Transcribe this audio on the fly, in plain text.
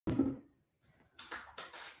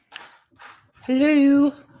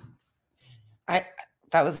Hello.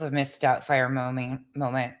 That was a missed out fire moment.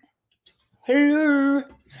 Hello.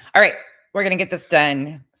 All right, we're gonna get this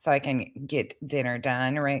done so I can get dinner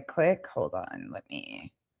done right quick. Hold on, let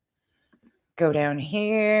me go down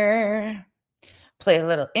here, play a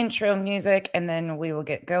little intro music, and then we will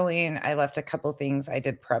get going. I left a couple things. I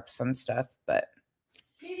did prep some stuff, but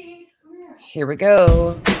here we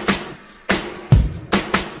go.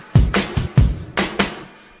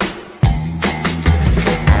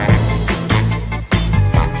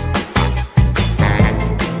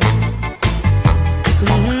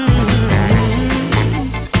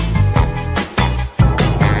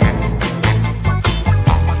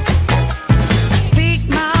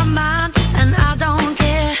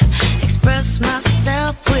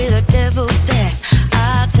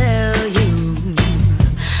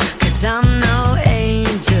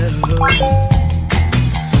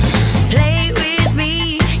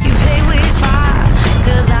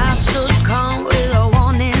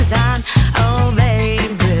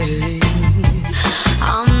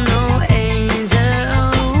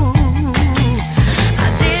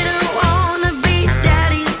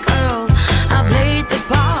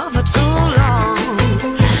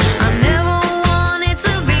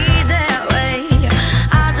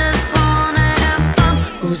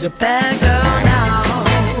 Who's a bad girl now?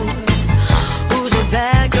 Who's a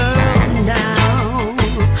bad girl now?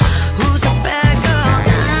 Who's a bad girl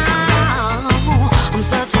now? I'm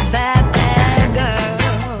such a bad, bad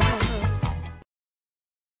girl.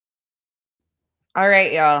 All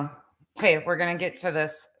right, y'all. Okay, we're going to get to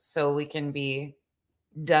this so we can be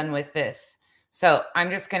done with this. So I'm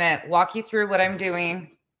just going to walk you through what I'm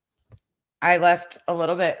doing. I left a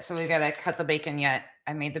little bit, so we got to cut the bacon yet.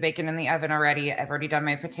 I made the bacon in the oven already. I've already done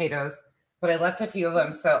my potatoes, but I left a few of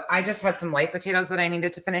them. So I just had some white potatoes that I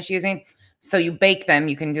needed to finish using. So you bake them.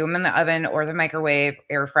 You can do them in the oven or the microwave,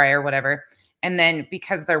 air fryer, whatever. And then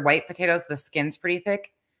because they're white potatoes, the skin's pretty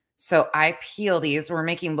thick. So I peel these. We're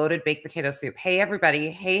making loaded baked potato soup. Hey, everybody.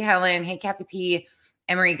 Hey, Helen. Hey, Kathy P.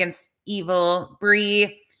 Emery Against Evil.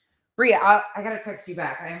 Bree, I got to text you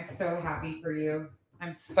back. I am so happy for you.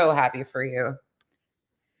 I'm so happy for you.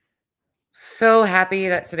 So happy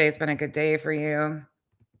that today's been a good day for you.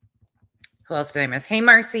 Who else did I miss? Hey,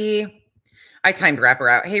 Marcy. I timed wrap her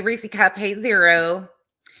out. Hey, Reese Cup. Hey, Zero.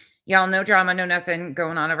 Y'all, no drama, no nothing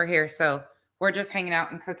going on over here. So we're just hanging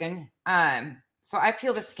out and cooking. So I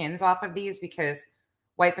peel the skins off of these because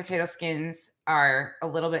white potato skins are a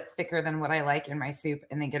little bit thicker than what I like in my soup,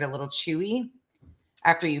 and they get a little chewy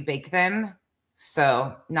after you bake them.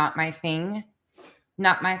 So not my thing.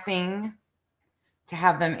 Not my thing to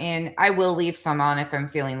have them in. I will leave some on if I'm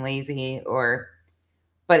feeling lazy,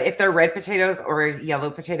 but if they're red potatoes or yellow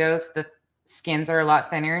potatoes, the skins are a lot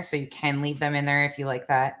thinner. So you can leave them in there if you like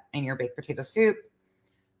that in your baked potato soup.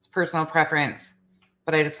 It's personal preference,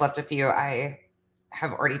 but I just left a few. I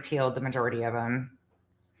have already peeled the majority of them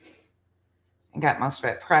and got most of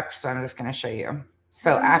it prepped. So I'm just going to show you.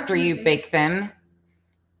 So after you bake them,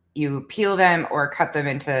 you peel them or cut them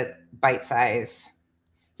into bite size.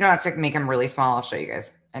 You don't have to make them really small. I'll show you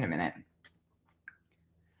guys in a minute.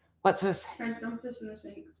 What's this? Can I dump this in the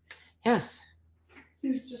sink? Yes.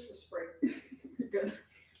 It's just a spray. You're good.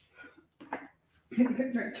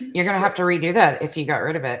 You're going to have to redo that if you got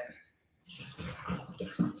rid of it.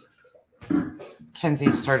 Kenzie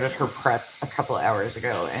started her prep a couple hours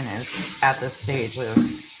ago and is at the stage of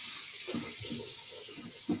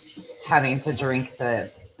having to drink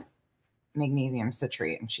the magnesium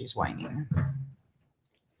citrate, and she's whining.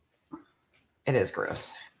 It is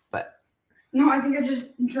gross, but no, I think I just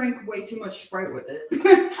drank way too much Sprite with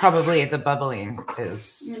it. Probably the bubbling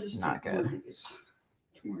is not good.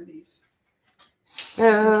 Two more of these.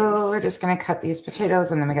 So we're just going to cut these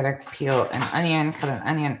potatoes, and then we got to peel an onion, cut an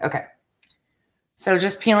onion. Okay. So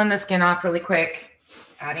just peeling the skin off really quick,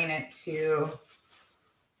 adding it to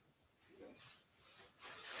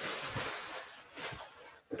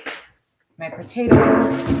my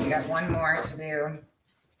potatoes. We got one more to do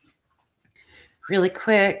really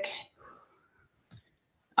quick.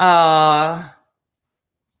 Hey,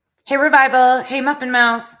 Revival. Hey, Muffin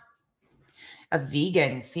Mouse. A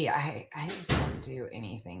vegan. See, I don't do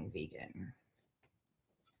anything vegan.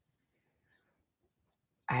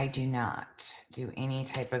 I do not do any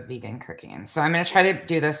type of vegan cooking. So I'm going to try to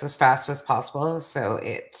do this as fast as possible. So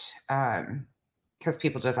because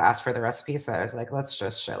people just asked for the recipe. So I was like, let's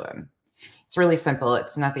just show them. It's really simple.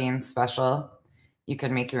 It's nothing special. You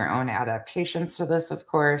can make your own adaptations to this, of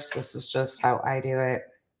course. This is just how I do it.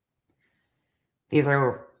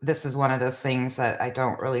 This is one of those things that I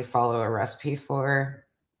don't really follow a recipe for.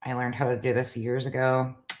 I learned how to do this years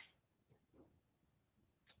ago.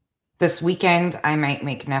 This weekend, I might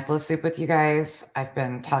make Nefla soup with you guys. I've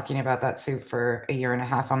been talking about that soup for a year and a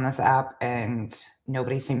half on this app, and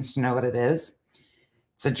nobody seems to know what it is.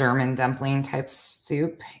 It's a German dumpling type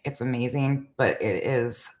soup. It's amazing, but it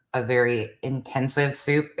is a very intensive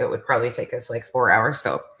soup. It would probably take us like 4 hours.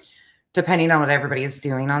 So depending on what everybody is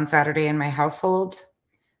doing on Saturday in my household,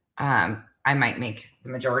 I might make the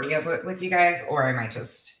majority of it with you guys, or I might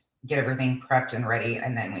just get everything prepped and ready,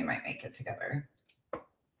 and then we might make it together.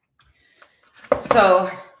 So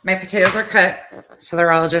my potatoes are cut, so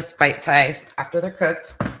they're all just bite-sized after they're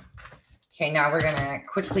cooked. Okay, now we're gonna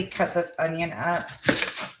quickly cut this onion up.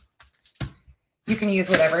 You can use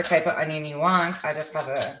whatever type of onion you want. I just have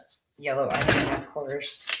a yellow onion, of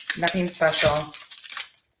course. Nothing special.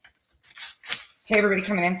 Hey, everybody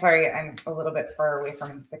coming in. Sorry, I'm a little bit far away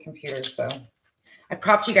from the computer, so I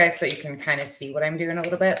propped you guys so you can kind of see what I'm doing a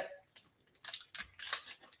little bit.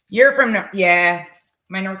 You're from, yeah,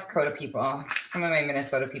 my North Dakota people, some of my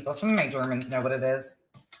Minnesota people, some of my Germans know what it is.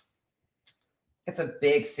 It's a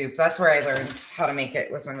big soup. That's where I learned how to make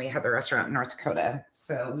it, was when we had the restaurant in North Dakota.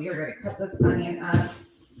 So we are going to cut this onion up.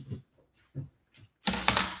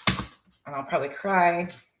 And I'll probably cry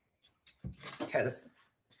because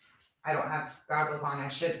I don't have goggles on. I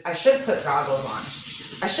should put goggles on.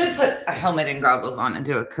 I should put a helmet and goggles on and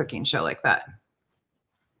do a cooking show like that.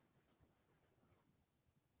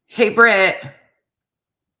 Hey, Britt.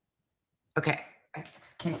 Okay, I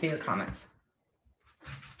can see your comments.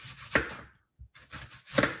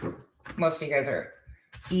 Most of you guys are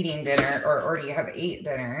eating dinner or already have ate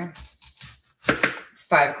dinner. It's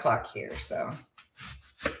 5 o'clock here, so.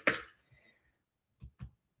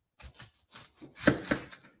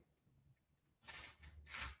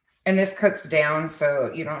 And this cooks down, so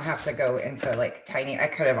you don't have to go into like tiny. I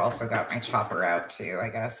could have also got my chopper out too, I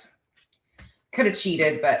guess. Could have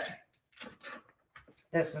cheated, but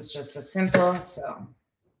this is just as simple, so.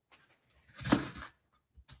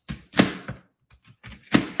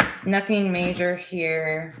 Nothing major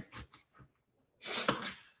here.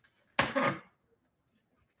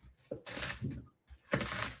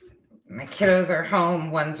 My kiddos are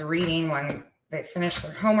home. One's reading, one they finished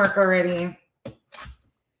their homework already.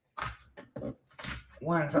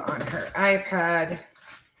 One's on her iPad.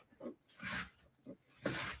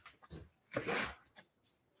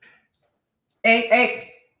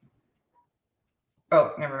 Hey.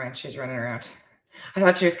 Oh, never mind. She's running around. I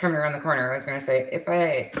thought she was coming around the corner. I was going to say, if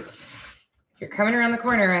you're coming around the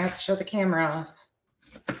corner, I have to shut the camera off.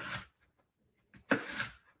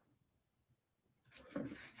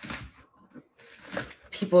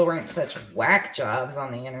 People weren't such whack jobs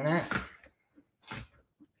on the internet.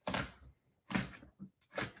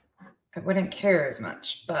 I wouldn't care as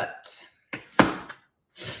much, but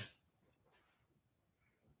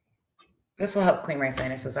this will help clean my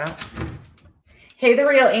sinuses out. Hey, the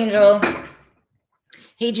real angel.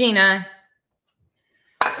 Hey, Gina.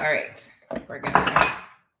 All right, we're gonna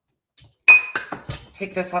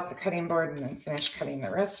take this off the cutting board and then finish cutting the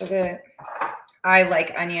rest of it. I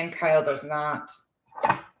like onion. Kyle does not.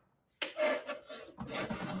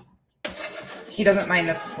 He doesn't mind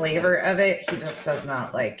the flavor of it. He just does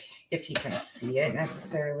not like if he can see it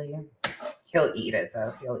necessarily. He'll eat it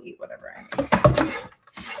though. He'll eat whatever I make.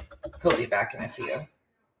 He'll be back in a few.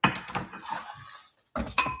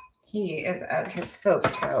 He is at his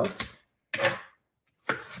folks' house. All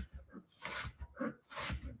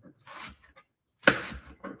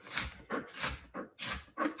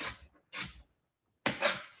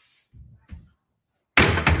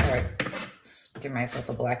right, let's give myself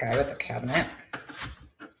a black eye with the cabinet.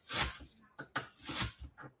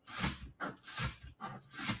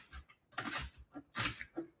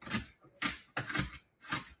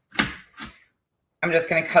 I'm just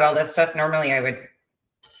going to cut all this stuff. Normally I would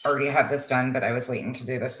already have this done, but I was waiting to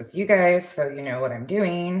do this with you guys so you know what I'm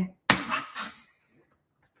doing.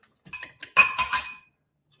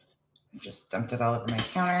 Just dumped it all over my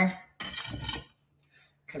counter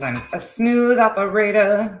because I'm a smooth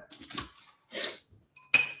operator.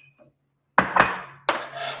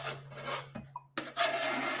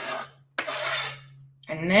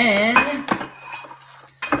 And then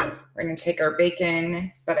we're going to take our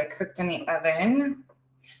bacon that I cooked in the oven.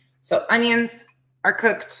 So onions are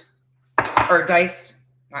cooked or diced,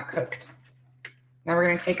 not cooked. Now we're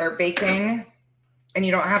going to take our bacon, and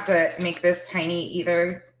you don't have to make this tiny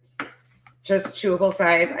either, just chewable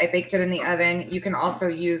size. I baked it in the oven. You can also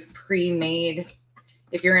use pre-made.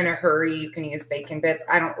 If you're in a hurry, you can use bacon bits.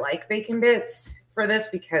 I don't like bacon bits for this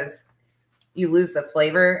because you lose the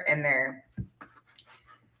flavor, and they're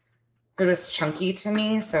They're just chunky to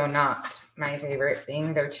me, so not my favorite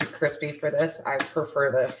thing. They're too crispy for this. I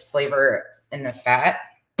prefer the flavor and the fat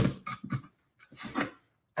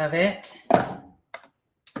of it.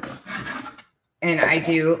 And I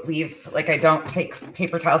do leave, like, I don't take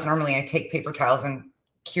paper towels. Normally I take paper towels and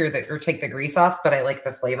cure the, or take the grease off, but I like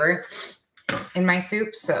the flavor in my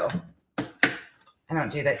soup, so I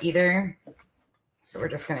don't do that either. So we're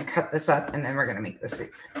just going to cut this up and then we're going to make the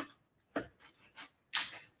soup.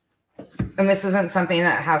 And this isn't something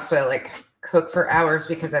that has to like cook for hours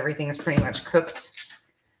because everything is pretty much cooked.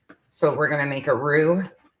 So we're going to make a roux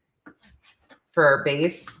for our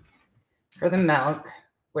base for the milk,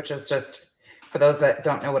 which is just, for those that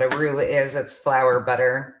don't know what a roux is, it's flour,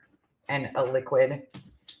 butter, and a liquid.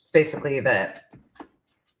 It's basically the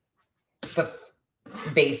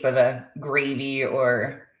base of a gravy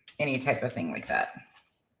or any type of thing like that.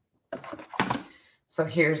 So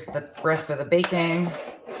here's the rest of the bacon.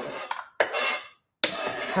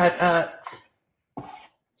 Cut up.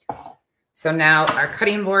 So now our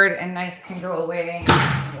cutting board and knife can go away.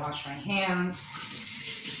 Wash my hands.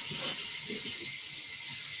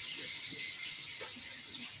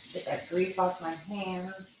 Get that grease off my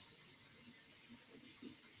hands.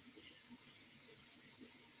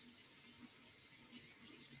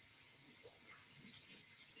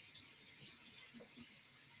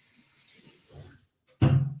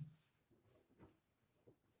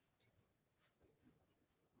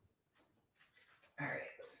 All right.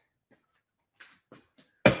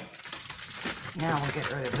 Now we'll get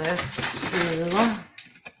rid of this too.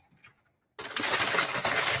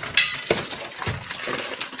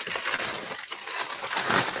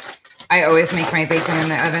 I always make my bacon in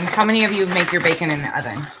the oven. How many of you make your bacon in the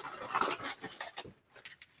oven?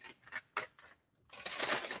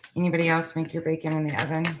 Anybody else make your bacon in the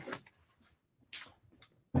oven?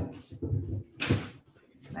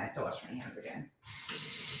 I have to wash my hands again.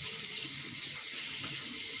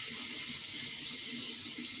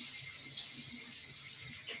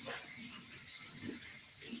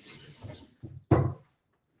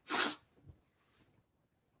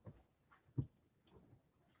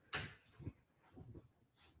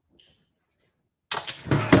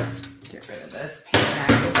 Get rid of this.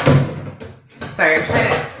 Sorry,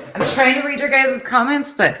 I'm trying to read your guys'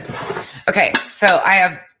 comments, but okay. So I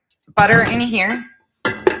have butter in here,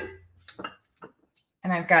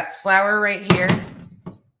 and I've got flour right here.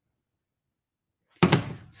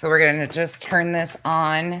 So we're gonna just turn this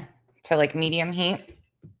on to like medium heat.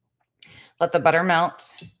 Let the butter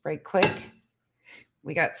melt right quick.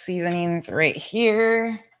 We got seasonings right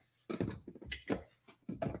here.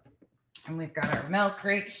 And we've got our milk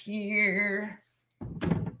right here.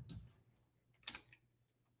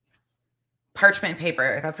 Parchment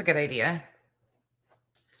paper, that's a good idea.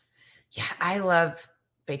 Yeah, I love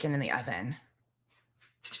bacon in the oven.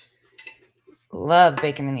 Love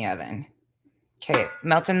bacon in the oven. Okay,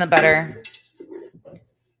 melting the butter.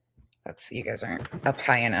 You guys aren't up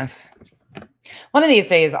high enough. One of these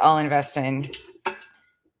days, I'll invest in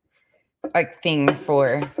a thing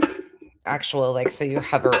for actual, like, so you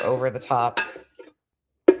hover over the top.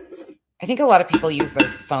 I think a lot of people use their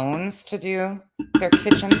phones to do their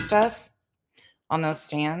kitchen stuff on those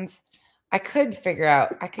stands. I could figure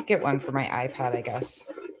out, I could get one for my iPad, I guess,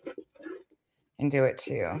 and do it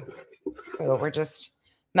too. So we're just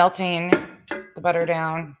melting the butter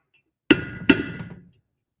down.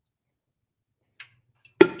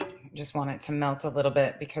 Just want it to melt a little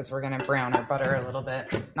bit because we're going to brown our butter a little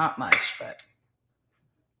bit. Not much, but.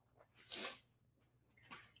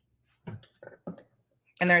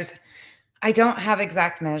 And I don't have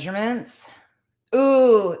exact measurements.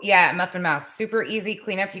 Ooh, yeah, muffin mouse. Super easy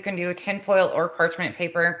cleanup. You can do tinfoil or parchment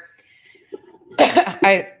paper.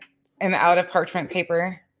 I am out of parchment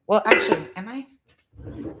paper. Well, actually, am I?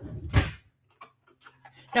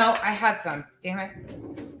 No, I had some. Damn it.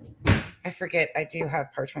 I forget I do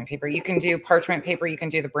have parchment paper. You can do parchment paper. You can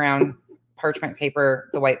do the brown parchment paper,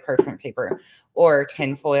 the white parchment paper, or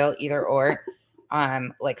tinfoil, either or.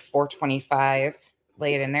 Like 425.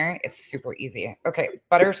 Lay it in there. It's super easy. Okay,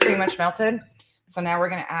 butter's pretty much melted. So now we're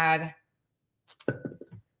going to add,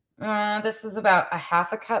 this is about a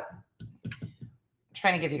half a cup. I'm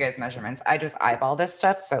trying to give you guys measurements. I just eyeball this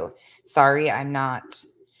stuff. So sorry,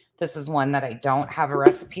 this is one that I don't have a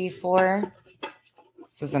recipe for.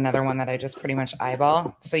 This is another one that I just pretty much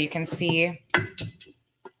eyeball. So you can see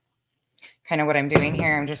kind of what I'm doing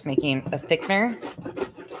here. I'm just making a thickener.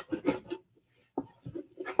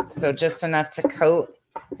 So just enough to coat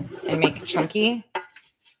and make chunky.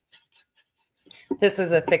 This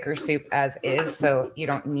is a thicker soup as is, so you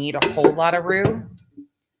don't need a whole lot of roux.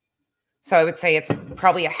 So I would say it's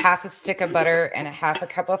probably a half a stick of butter and a half a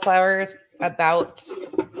cup of flour is about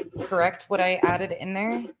correct what I added in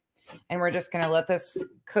there. And we're just going to let this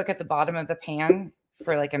cook at the bottom of the pan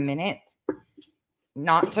for like a minute.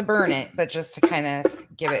 Not to burn it, but just to kind of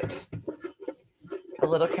give it a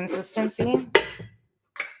little consistency.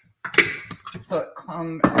 So it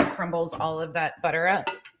crumbles all of that butter up.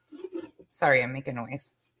 Sorry, I'm making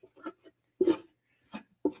noise.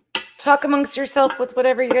 Talk amongst yourself with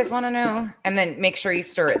whatever you guys want to know. And then make sure you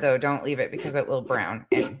stir it, though. Don't leave it because it will brown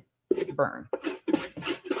and burn.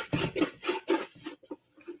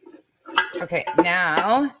 Okay,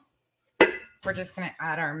 now we're just going to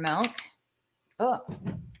add our milk. Oh.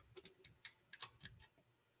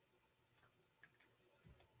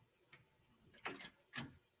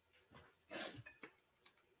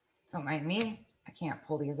 Don't mind me. I can't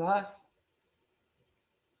pull these off.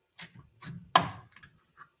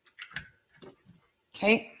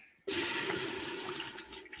 Okay.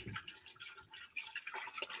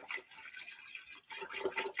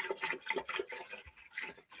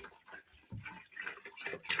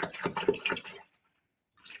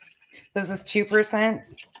 This is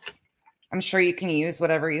 2%. I'm sure you can use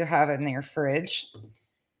whatever you have in your fridge.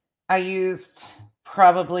 I used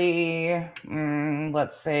probably,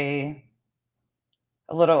 let's say,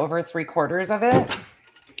 a little over 3/4 of it.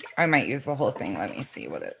 I might use the whole thing. Let me see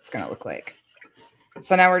what it's going to look like.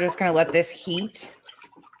 So now we're just going to let this heat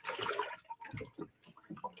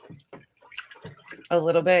a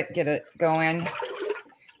little bit, get it going.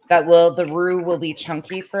 The roux will be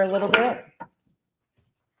chunky for a little bit.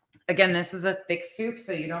 Again, this is a thick soup,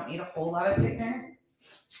 so you don't need a whole lot of thickener.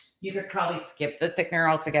 You could probably skip the thickener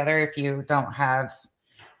altogether if you don't have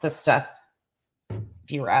the stuff.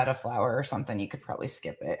 If you were out of flour or something, you could probably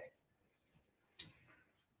skip it.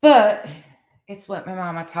 But it's what my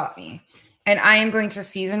mama taught me. And I am going to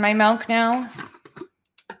season my milk now.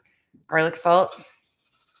 Garlic salt.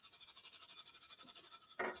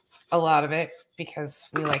 A lot of it because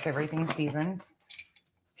we like everything seasoned.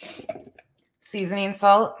 Seasoning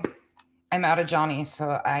salt. I'm out of Johnny,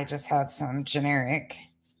 so I just have some generic,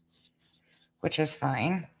 which is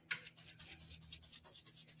fine.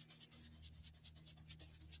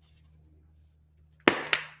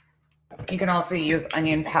 You can also use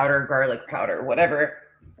onion powder, garlic powder, whatever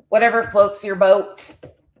floats your boat.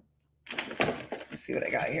 Let's see what I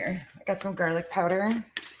got here. I got some garlic powder.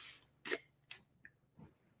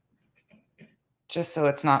 Just so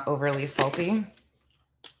it's not overly salty.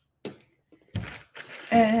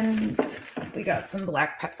 And we got some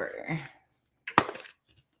black pepper.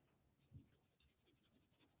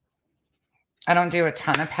 I don't do a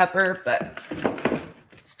ton of pepper, but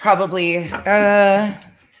it's probably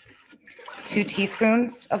 2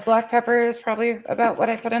 teaspoons of black pepper is probably about what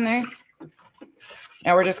I put in there.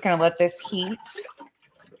 Now we're just going to let this heat.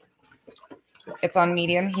 It's on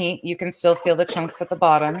medium heat. You can still feel the chunks at the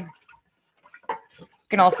bottom. You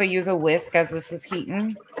can also use a whisk as this is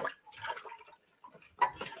heating.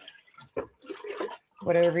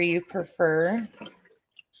 Whatever you prefer.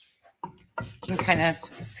 You can kind of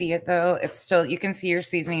see it though. It's still, you can see your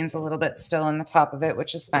seasonings a little bit still on the top of it,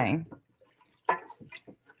 which is fine.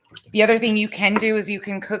 The other thing you can do is you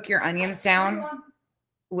can cook your onions down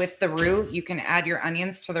with the roux. You can add your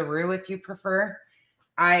onions to the roux if you prefer.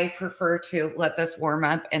 I prefer to let this warm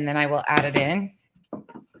up and then I will add it in.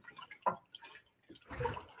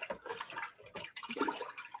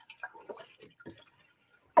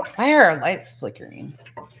 Why are our lights flickering?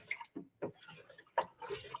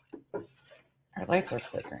 Our lights are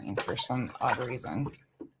flickering for some odd reason.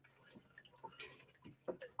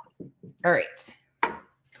 All right.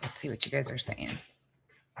 Let's see what you guys are saying.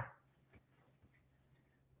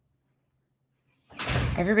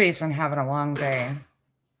 Everybody's been having a long day.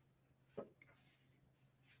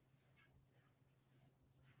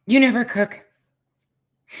 You never cook.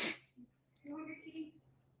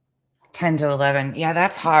 10 to 11. Yeah,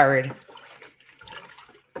 that's hard.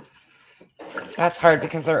 That's hard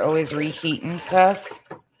because they're always reheating stuff.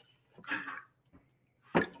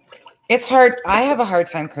 It's hard. I have a hard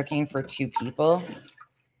time cooking for 2 people.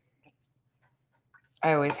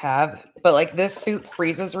 I always have. But like this soup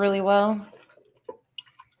freezes really well.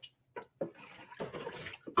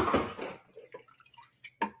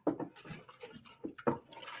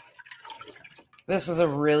 This is a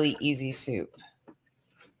really easy soup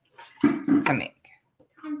to make.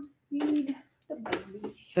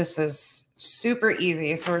 This is super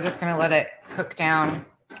easy, so we're just going to let it cook down.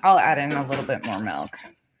 I'll add in a little bit more milk.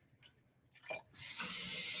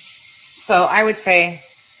 So I would say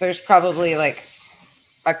there's probably like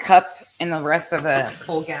a cup in the rest of a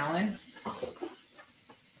full gallon.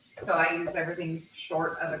 So I use everything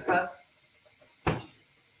short of a cup.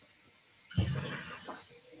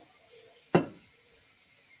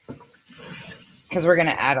 Because we're going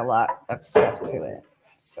to add a lot of stuff to it.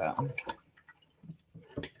 So.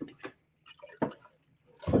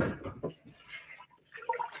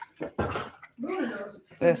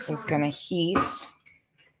 This is going to heat.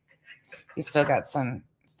 You still got some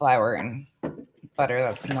flour and butter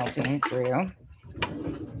that's melting through.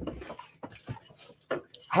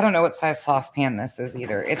 I don't know what size saucepan this is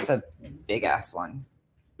either. It's a big ass one.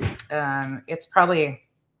 It's probably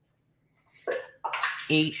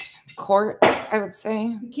 8 quart, I would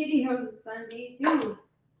say. The kitty knows it's Sunday too.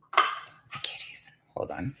 The kitties.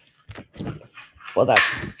 Hold on. Well,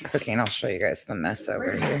 that's cooking. I'll show you guys the mess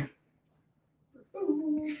over here.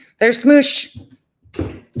 There's Smoosh.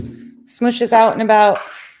 Smoosh is out and about.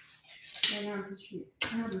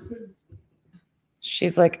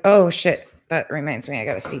 She's like, oh shit. That reminds me, I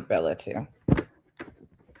gotta feed Bella too.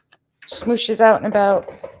 Smoosh is out and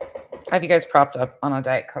about. I have you guys propped up on a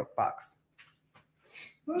Diet Coke box.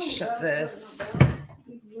 Shut this.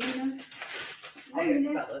 I'll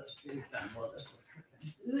get Bella's food done while this is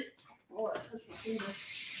cooking.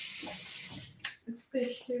 It's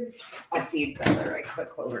fish too. I'll feed Bella right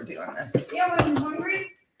quick while we're doing this. Yeah, when you're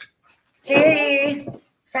hungry. Hey,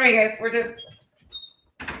 sorry guys,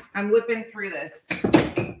 I'm whipping through this.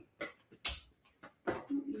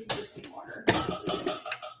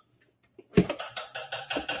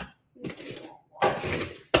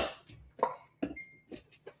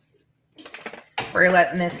 We're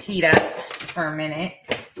letting this heat up for a minute.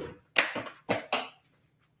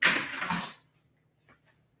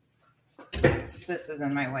 So this is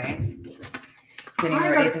in my way. Getting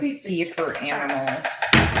ready to feed her animals.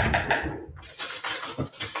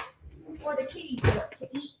 What a kitty want to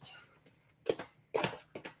eat.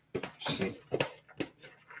 She's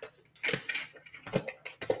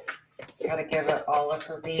gotta give it all of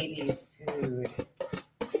her babies food.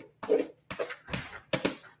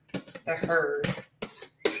 The herd.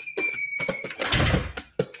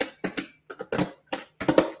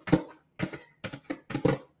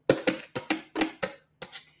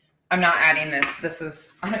 I'm not adding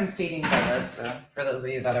this. I'm feeding Bella, so for those of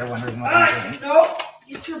you that are wondering what I'm doing. Nope.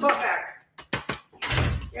 Get your butt back.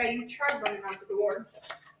 Yeah, you tried running out the door.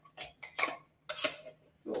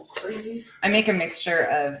 Oh, crazy. I make a mixture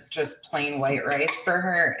of just plain white rice for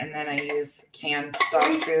her, and then I use canned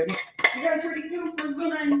dog food. You guys ready to for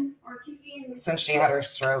Luna or Kiki? Since she had her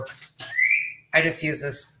stroke, I just use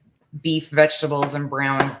this beef, vegetables, and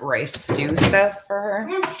brown rice stew stuff for her.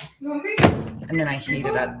 You hungry? And then I heat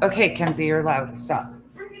it up. Okay, Kenzie, you're loud. Stop.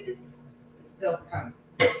 They'll come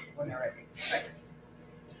when they're ready. Okay.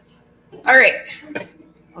 All right.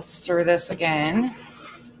 Let's stir this again.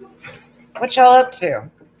 What y'all up to?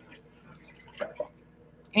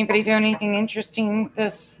 Anybody doing anything interesting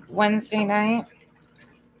this Wednesday night?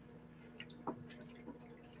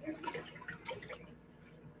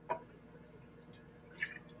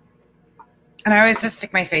 And I always just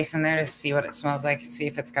stick my face in there to see what it smells like, see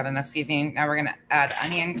if it's got enough seasoning. Now we're going to add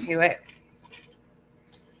onion to it.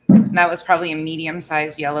 And that was probably a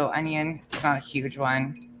medium-sized yellow onion. It's not a huge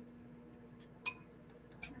one.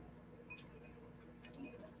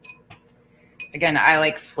 Again, I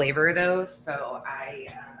like flavor those, so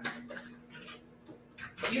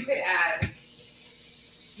you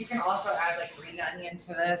can also add like green onion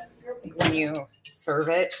to this when you serve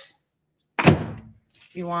it,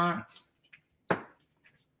 if you want.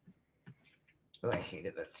 Oh, I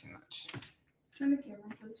hated it too much. Turn the camera,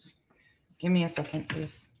 please. Give me a second,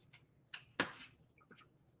 please.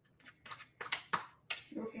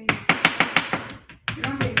 Okay. You're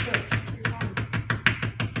not getting coached. You're fine.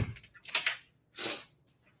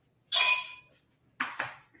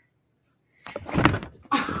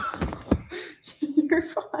 You're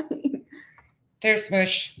fine. There's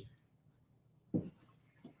Smoosh.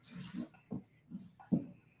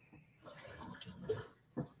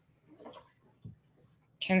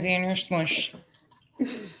 Kenzie and your Smoosh.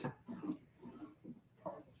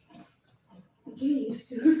 Jeez,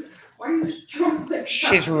 dude. Why are you struggling?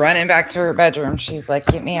 She's running back to her bedroom. She's like,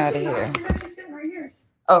 get me out of here. She's actually sitting right here.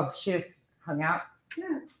 Oh, she just hung out.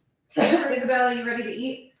 Yeah. Isabella, you ready to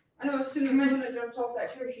eat? I know as soon as Luna jumps off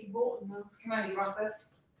that chair, she's bolting now. Come on, you want this?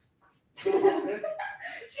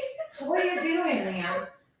 What are you doing, Leon?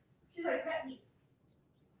 She's like, pet me.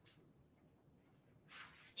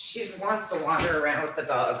 She just wants to wander around with the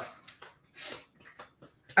dogs.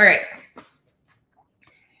 All right.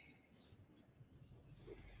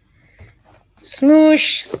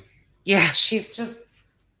 Smoosh. Yeah, she's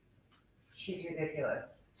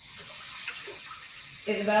ridiculous.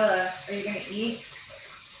 Isabella, are you gonna eat?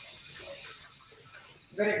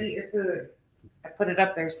 You better eat your food. I put it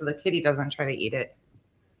up there so the kitty doesn't try to eat it.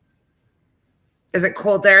 Is it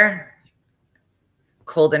cold there?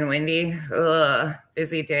 Cold and windy. Ugh,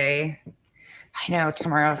 busy day. I know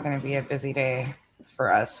tomorrow's gonna be a busy day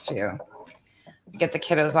for us too. Get the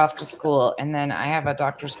kiddos off to school, and then I have a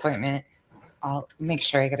doctor's appointment. I'll make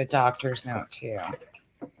sure I get a doctor's note too.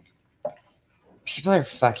 People are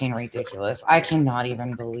fucking ridiculous. I cannot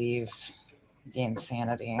even believe the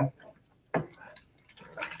insanity.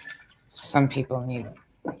 Some people need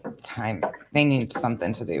time. They need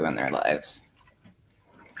something to do in their lives.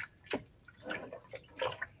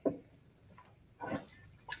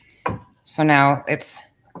 So now it's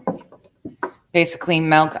basically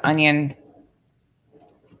milk, onion.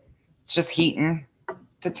 It's just heating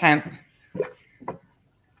to temp.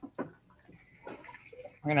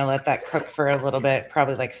 We're going to let that cook for a little bit,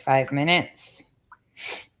 probably like 5 minutes.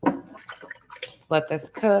 Just let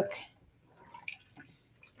this cook.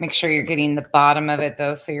 Make sure you're getting the bottom of it,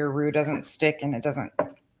 though, so your roux doesn't stick and it doesn't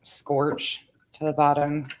scorch to the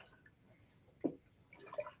bottom.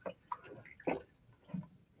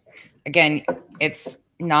 Again, it's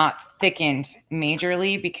not thickened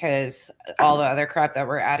majorly because all the other crap that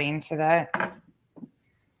we're adding to that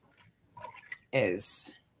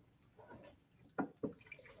is...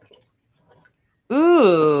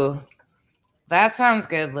 Ooh, that sounds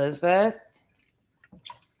good, Lisbeth.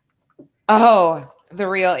 Oh, The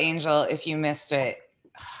Real Angel, if you missed it.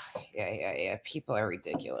 Yeah. People are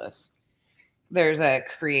ridiculous. There's a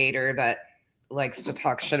creator that likes to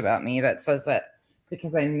talk shit about me that says that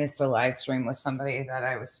because I missed a live stream with somebody that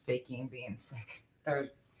I was faking being sick.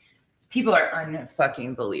 People are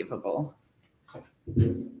unfucking believable.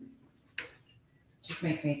 Just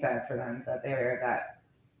makes me sad for them that they're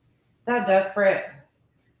that desperate.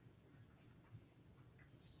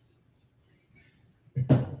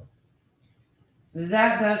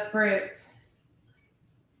 That desperate.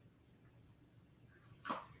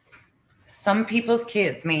 Some people's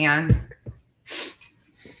kids, man.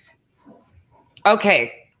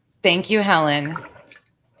 Okay. Thank you, Helen.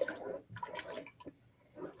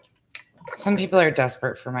 Some people are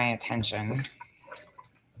desperate for my attention.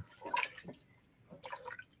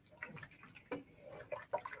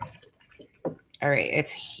 All right,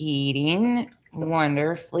 it's heating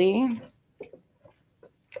wonderfully.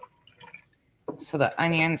 So the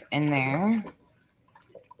onion's in there.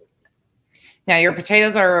 Now your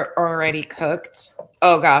potatoes are already cooked.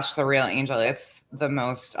 Oh gosh, The Real Angel. It's the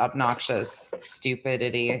most obnoxious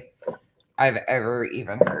stupidity I've ever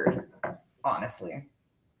even heard, honestly.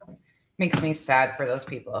 Makes me sad for those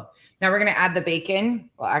people. Now we're going to add the bacon.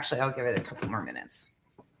 Well, actually, I'll give it a couple more minutes.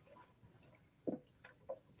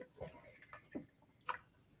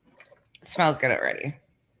 It smells good already.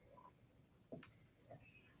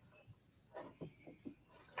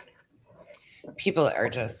 People are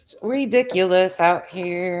just ridiculous out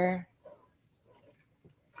here.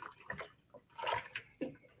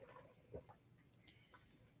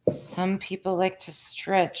 Some people like to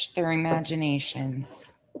stretch their imaginations.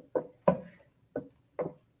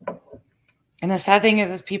 And the sad thing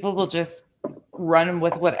is people will just run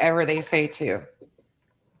with whatever they say too.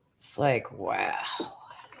 It's like, wow.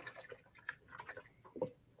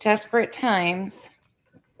 Desperate times.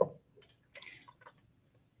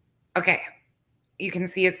 Okay. You can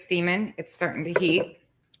see it's steaming. It's starting to heat.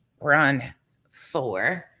 We're on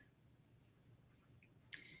 4.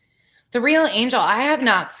 The Real Angel, I have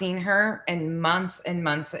not seen her in months and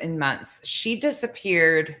months and months. She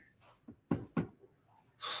disappeared.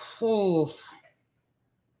 Oof.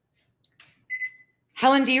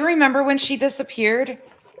 Helen, do you remember when she disappeared?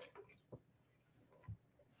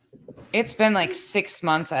 It's been like 6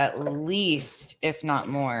 months at least, if not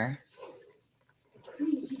more.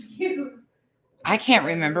 I can't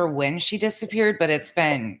remember when she disappeared, but it's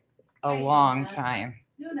been a long time.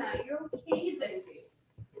 Luna, you're okay, baby.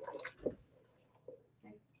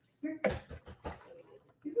 You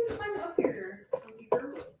can climb up here.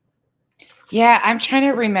 Yeah, I'm trying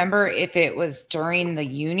to remember if it was during the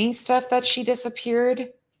uni stuff that she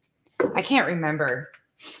disappeared. I can't remember.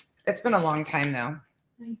 It's been a long time though.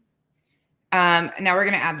 Now we're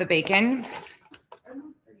going to add the bacon.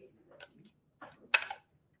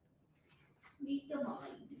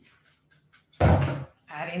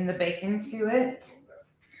 Adding the bacon to it.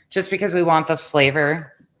 Just because we want the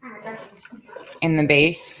flavor in the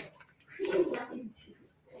base. You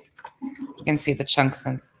can see the chunks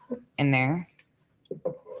in there.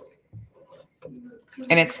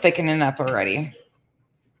 And it's thickening up already.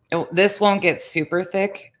 This won't get super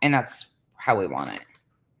thick, and that's how we want it.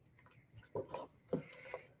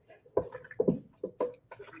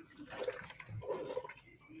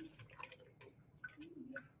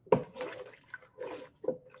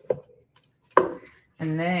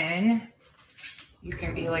 And then you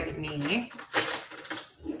can be like me.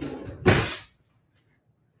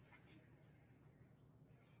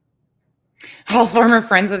 All former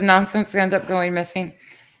friends of nonsense end up going missing.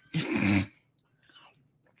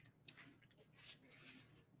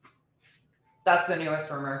 That's the newest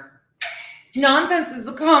rumor. Nonsense is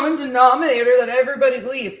the common denominator that everybody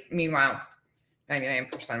believes. Meanwhile,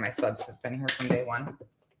 99% of my subs have been here from day one.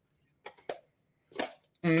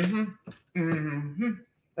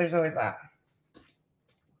 There's always that.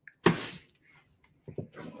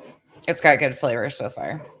 It's got good flavor so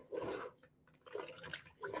far.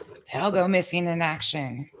 They'll go missing in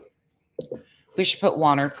action. We should put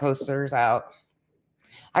Warner posters out.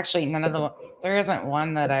 Actually, there isn't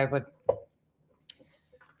one that I would.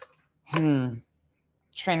 Trying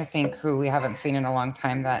to think who we haven't seen in a long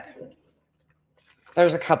time that.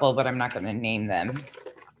 There's a couple, but I'm not going to name them.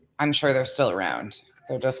 I'm sure they're still around.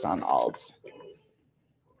 They're just on alts.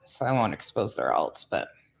 So I won't expose their alts, but.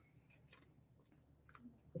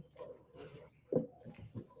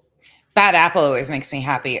 Bad Apple always makes me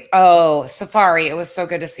happy. Oh, Safari. It was so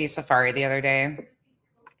good to see Safari the other day.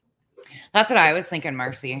 That's what I was thinking,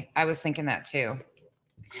 Marcy. I was thinking that too.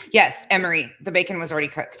 Yes, Emery. The bacon was already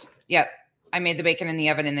cooked. Yep. I made the bacon in the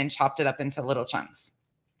oven and then chopped it up into little chunks.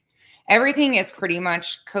 Everything is pretty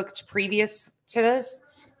much cooked previous to this.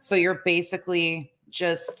 So you're basically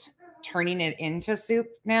just turning it into soup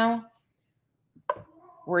now.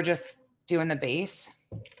 We're just doing the base.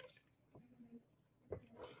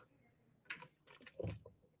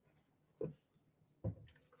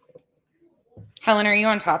 Helen, are you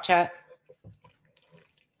on Top Chat?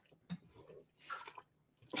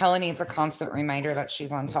 Helen needs a constant reminder that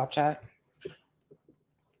she's on Top Chat.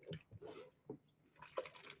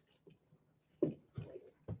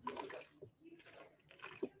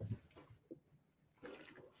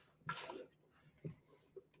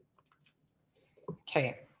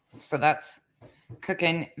 Okay, so that's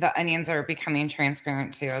cooking. The onions are becoming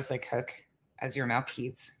transparent too as they cook, as your milk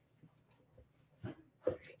heats.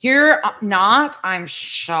 You're not? I'm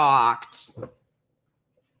shocked.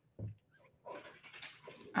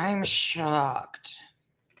 I'm shocked.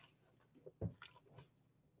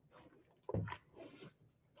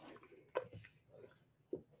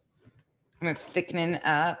 And it's thickening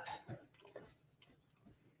up.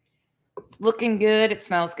 Looking good. It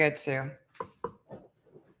smells good too.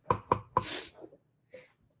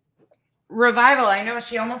 Revival. I know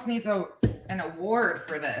she almost needs an award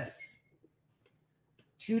for this.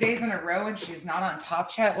 2 days in a row and she's not on Top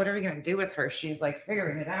Chat. What are we going to do with her? She's like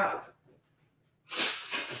figuring it out.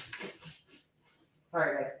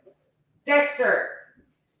 Sorry, guys. Dexter,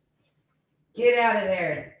 get out of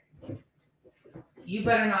there. You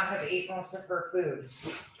better not have ate most of her food.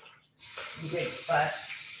 You big butt.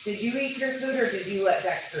 Did you eat your food or did you let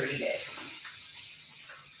Dexter eat it?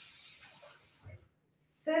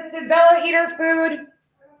 Sis, did Bella eat her food?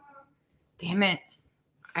 Damn it.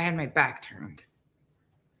 I had my back turned.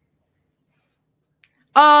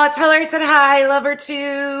 Oh, tell her I said hi. Love her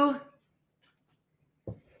too.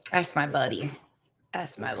 That's my buddy.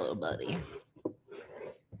 That's my little buddy.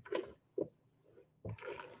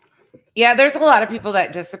 Yeah, there's a lot of people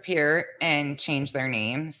that disappear and change their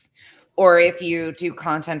names. Or if you do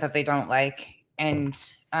content that they don't like. And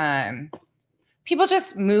people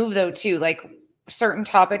just move though too. Like certain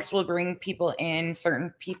topics will bring people in.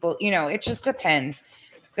 Certain people, you know, it just depends.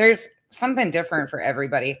 There's something different for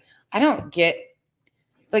everybody. I don't get...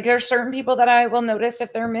 Like there's certain people that I will notice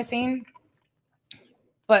if they're missing,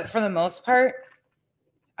 but for the most part,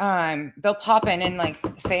 they'll pop in and like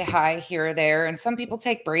say hi here or there. And some people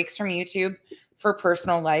take breaks from YouTube for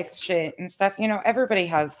personal life shit and stuff. You know, everybody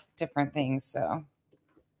has different things. So,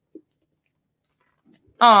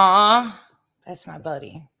 aw, that's my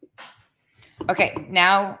buddy. Okay,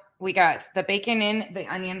 now we got the bacon in, the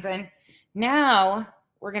onions in. Now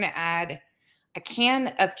we're gonna add a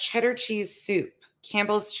can of cheddar cheese soup.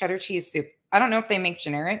 Campbell's cheddar cheese soup. I don't know if they make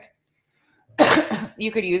generic.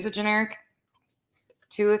 You could use a generic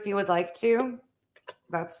too if you would like to.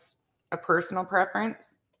 That's a personal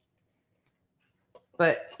preference.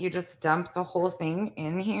 But you just dump the whole thing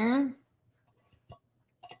in here.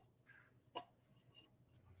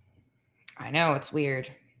 I know, it's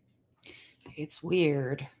weird. It's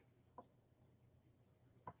weird.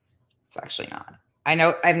 It's actually not. I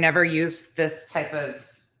know I've never used this type of...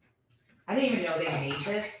 I didn't even know they made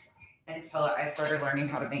this until I started learning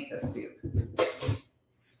how to make this soup.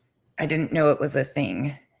 I didn't know it was a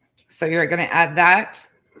thing. So you're going to add that.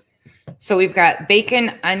 So we've got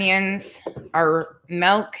bacon, onions, our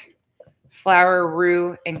milk, flour,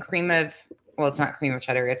 roux, and cream of, well, it's not cream of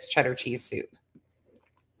cheddar. It's cheddar cheese soup.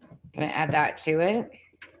 Gonna add that to it.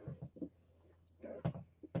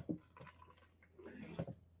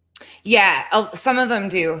 Yeah, some of them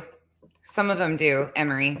do. Some of them do,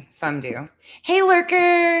 Emery. Some do. Hey,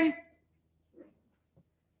 Lurker.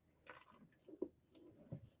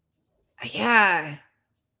 Yeah.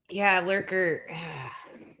 Yeah, Lurker.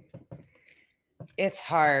 It's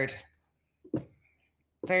hard.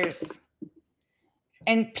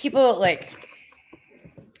 And people like,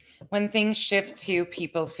 when things shift too,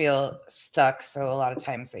 people feel stuck. So a lot of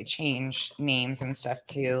times they change names and stuff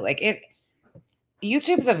too. Like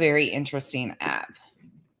YouTube's a very interesting app.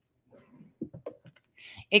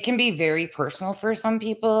 It can be very personal for some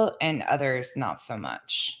people and others not so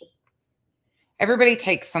much. Everybody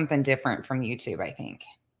takes something different from YouTube, I think.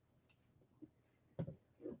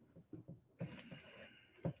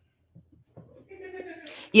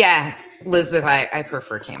 Yeah, Elizabeth, I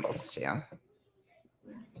prefer Campbell's too.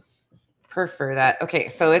 Prefer that. Okay,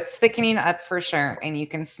 so it's thickening up for sure, and you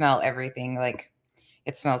can smell everything. Like,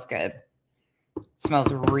 it smells good. It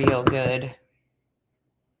smells real good.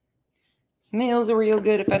 Smells real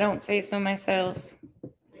good if I don't say so myself.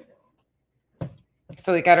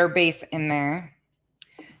 So we got our base in there.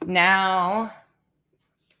 Now,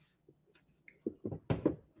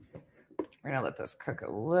 we're going to let this cook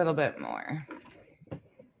a little bit more.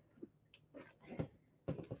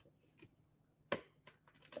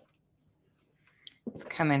 It's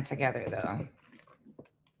coming together though.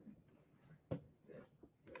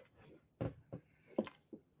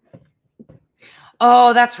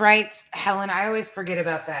 Oh, that's right, Helen. I always forget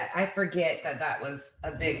about that. I forget that was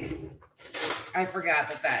a big, I forgot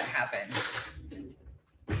that happened.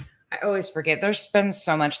 I always forget. There's been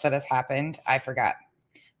so much that has happened. I forgot.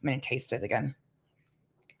 I'm going to taste it again.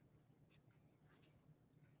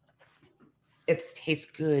 It tastes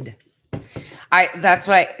good. That's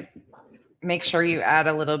what make sure you add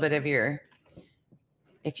a little bit of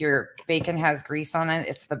if your bacon has grease on it,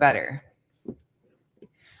 it's the better.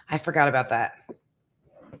 I forgot about that.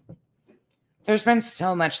 There's been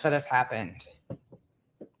so much that has happened.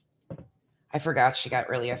 I forgot she got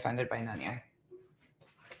really offended by Nunya.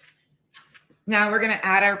 Now we're going to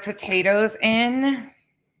add our potatoes in.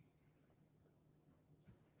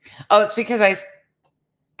 Oh, it's because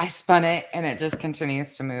I spun it and it just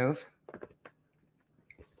continues to move.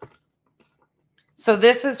 So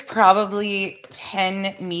this is probably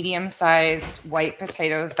 10 medium-sized white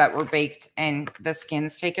potatoes that were baked and the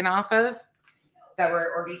skins taken off of, that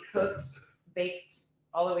were already cooked, baked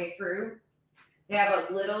all the way through. They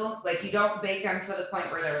have a little, like you don't bake them to the point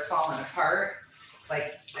where they're falling apart,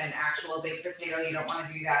 like an actual baked potato. You don't want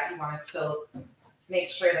to do that. You want to still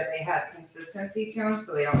make sure that they have consistency to them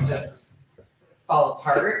so they don't just fall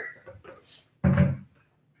apart.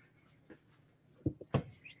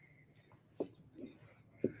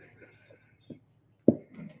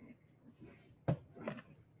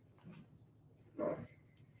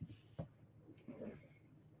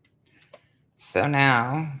 So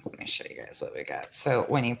now, let me show you guys what we got. So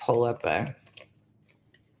when you pull up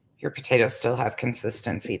your potatoes still have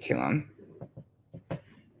consistency to them.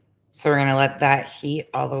 So we're going to let that heat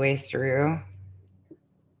all the way through.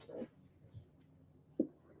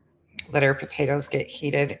 Let our potatoes get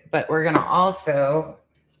heated, but we're going to also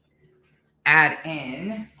add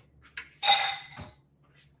in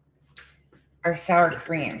our sour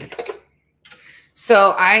cream.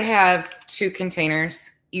 So I have 2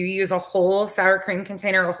 containers. You use a whole sour cream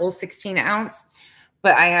container, a whole 16 ounce,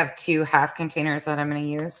 but I have 2 half containers that I'm going to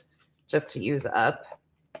use just to use up.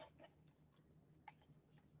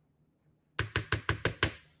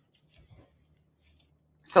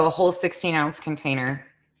 So a whole 16 ounce container.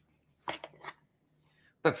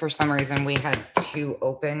 But for some reason we had 2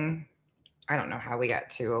 open. I don't know how we got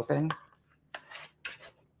 2 open,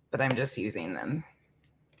 but I'm just using them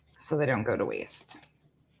so they don't go to waste.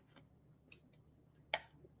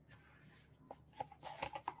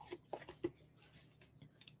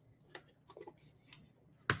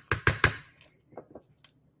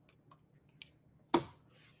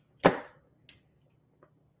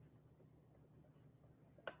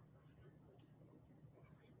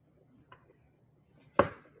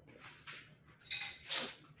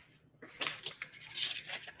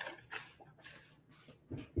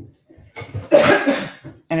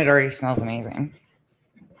 And it already smells amazing.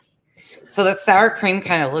 So that sour cream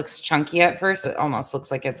kind of looks chunky at first. It almost looks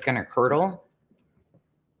like it's going to curdle.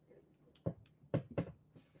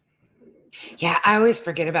 Yeah, I always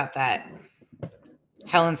forget about that.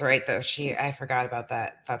 Helen's right, though. I forgot about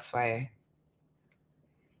that. That's why.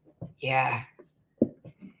 Yeah.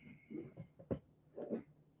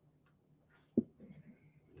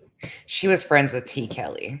 She was friends with T.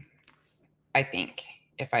 Kelly. I think,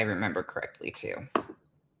 if I remember correctly too.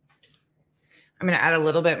 I'm going to add a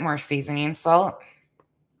little bit more seasoning salt.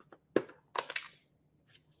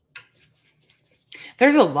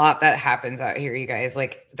 There's a lot that happens out here, you guys.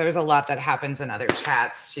 Like, there's a lot that happens in other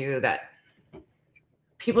chats too that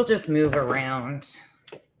people just move around.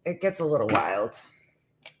 It gets a little wild.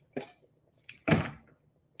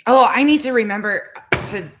 Oh, I need to remember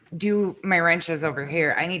to do my wrenches over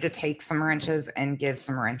here. I need to take some wrenches and give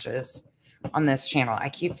some wrenches on this channel. I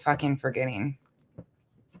keep fucking forgetting.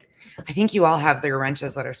 I think you all have their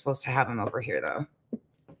wrenches that are supposed to have them over here, though.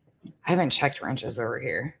 I haven't checked wrenches over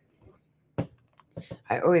here.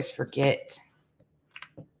 I always forget.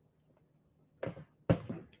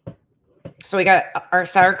 So we got our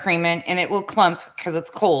sour cream in, and it will clump because it's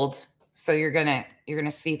cold. So you're gonna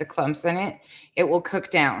see the clumps in it. It will cook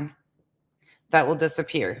down. That will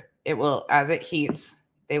disappear. It will, as it heats,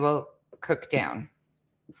 they will cook down.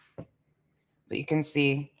 But you can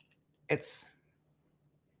see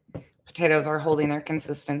potatoes are holding their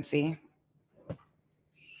consistency.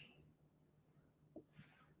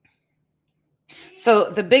 So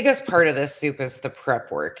the biggest part of this soup is the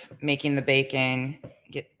prep work, making the bacon,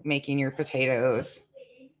 making your potatoes.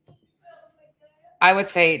 I would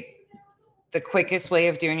say the quickest way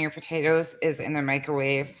of doing your potatoes is in the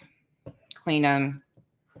microwave. Clean them,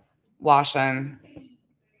 wash them,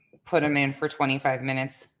 put them in for 25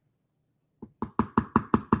 minutes. I'm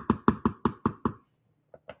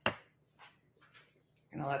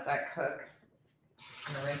going to let that cook.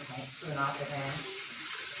 I'm going to rinse my spoon off again.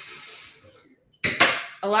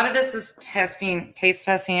 A lot of this is taste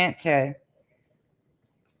testing it to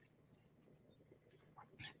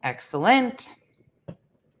excellent.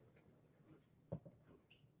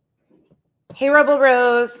 Hey, Rebel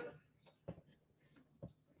Rose.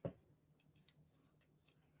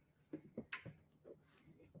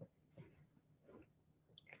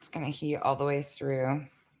 It's going to heat all the way through.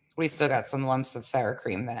 We still got some lumps of sour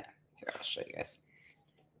cream that, here, I'll show you guys,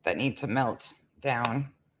 that need to melt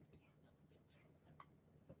down.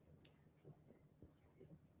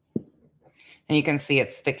 And you can see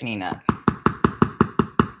it's thickening up.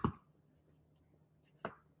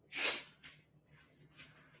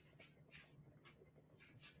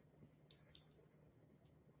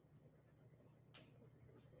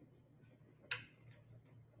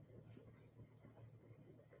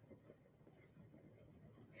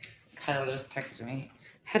 Kyle just texted me.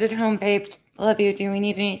 Headed home, babe. Love you. Do we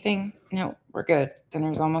need anything? No, we're good.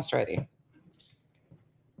 Dinner's almost ready.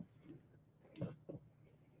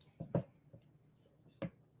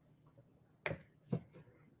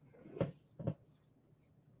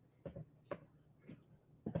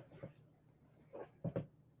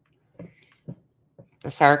 The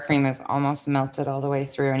sour cream is almost melted all the way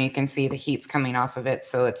through, and you can see the heat's coming off of it.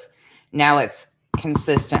 So now it's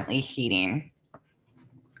consistently heating.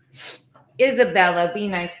 Isabella, be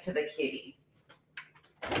nice to the kitty.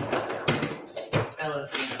 Bella's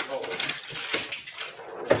being a bully.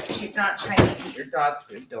 She's not trying to eat your dog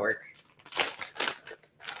food, dork.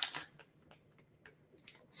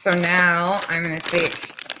 So now I'm going to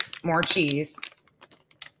take more cheese.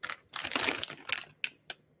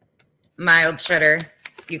 Mild cheddar.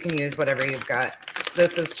 You can use whatever you've got.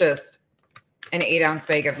 This is just an 8-ounce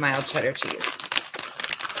bag of mild cheddar cheese.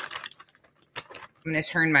 I'm going to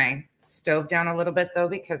turn my stove down a little bit, though,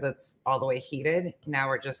 because it's all the way heated. Now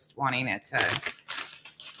we're just wanting it to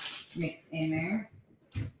mix in there.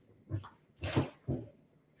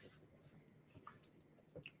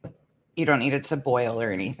 You don't need it to boil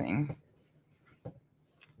or anything.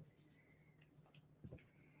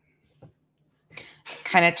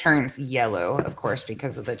 Kind of turns yellow, of course,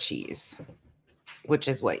 because of the cheese, which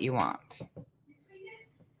is what you want.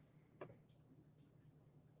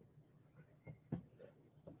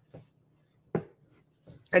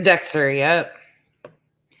 A Dexter, yep.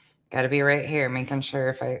 Got to be right here, making sure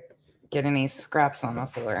if I get any scraps on the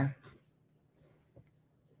floor.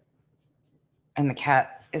 And the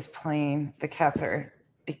cat is playing. The cats are,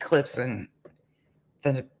 Eclipse and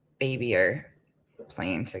the baby are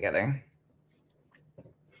playing together.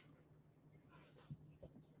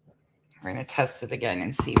 We're going to test it again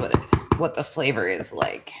and see what the flavor is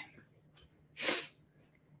like.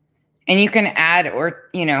 And you can add, or,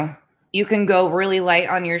 you know, you can go really light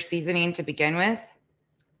on your seasoning to begin with.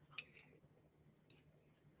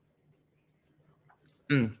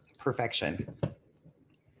 Perfection.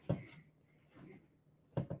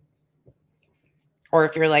 Or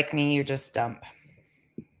if you're like me, you just dump.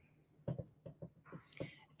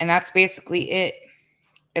 And that's basically it.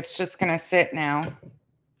 It's just going to sit now.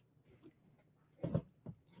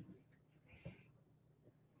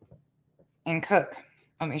 and cook.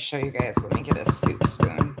 Let me show you guys. Let me get a soup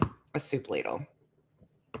spoon, a soup ladle.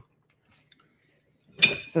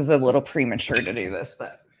 This is a little premature to do this,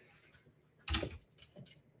 but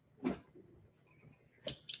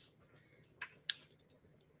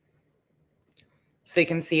so you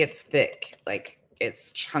can see it's thick, like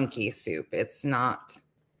it's chunky soup. It's not,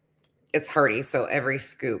 it's hearty. So every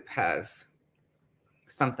scoop has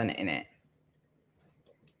something in it.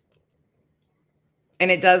 And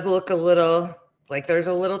it does look a little like there's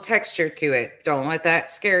a little texture to it. Don't let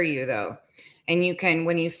that scare you though. And you can,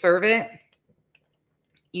 when you serve it,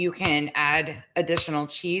 you can add additional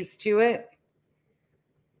cheese to it.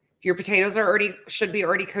 Your potatoes are should be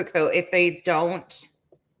already cooked though. If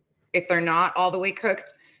they're not all the way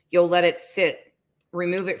cooked, you'll let it sit,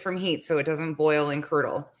 remove it from heat so it doesn't boil and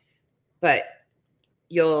curdle. But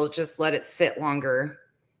you'll just let it sit longer.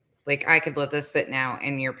 Like I could let this sit now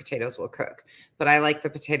and your potatoes will cook. But I like the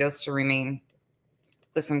potatoes to remain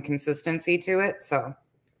with some consistency to it. So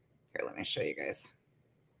here, let me show you guys.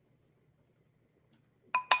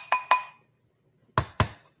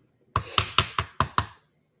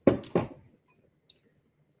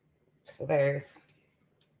 So there's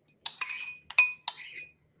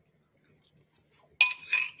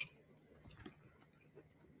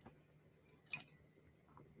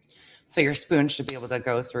so your spoon should be able to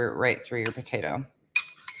go through right through your potato.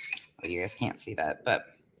 Well, you guys can't see that, but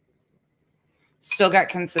still got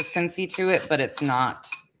consistency to it, but it's not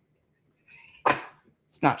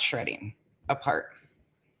shredding apart.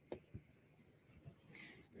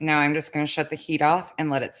 Now I'm just going to shut the heat off and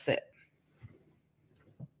let it sit.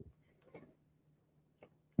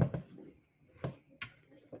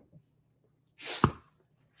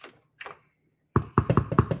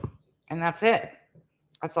 And that's it.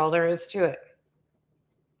 That's all there is to it.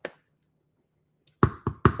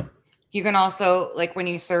 You can also, like when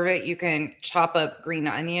you serve it, you can chop up green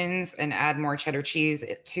onions and add more cheddar cheese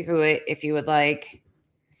to it if you would like.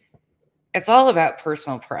 It's all about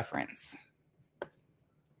personal preference.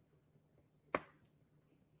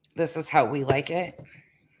 This is how we like it.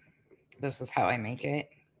 This is how I make it.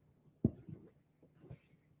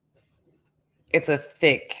 It's a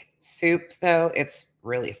thick soup, though. It's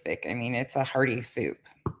really thick. I mean, it's a hearty soup.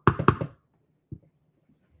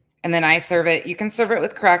 And then I serve it. You can serve it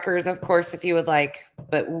with crackers, of course, if you would like,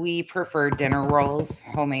 but we prefer dinner rolls,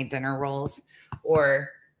 homemade dinner rolls. Or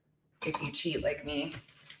if you cheat like me,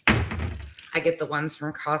 I get the ones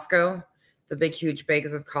from Costco, the big, huge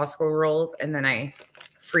bags of Costco rolls, and then I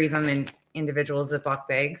freeze them in individual Ziploc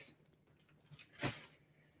bags.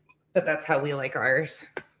 But that's how we like ours.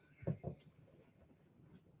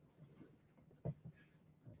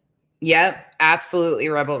 Yep, absolutely,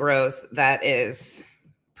 Rebel Rose. That is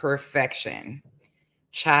perfection.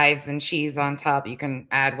 Chives and cheese on top. You can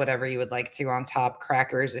add whatever you would like to on top.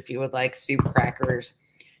 Crackers if you would like, soup crackers,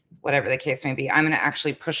 whatever the case may be. I'm going to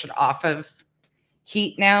actually push it off of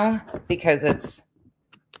heat now because it's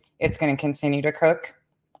going to continue to cook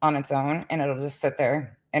on its own, and it'll just sit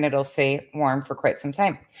there and it'll stay warm for quite some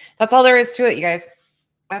time. That's all there is to it, you guys.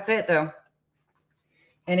 That's it, though.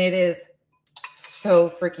 And it is so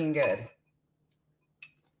freaking good.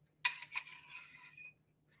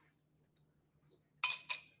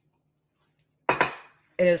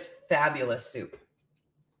 It is fabulous soup.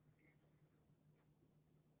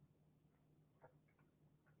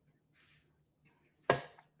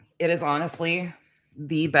 It is honestly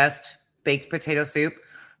the best baked potato soup,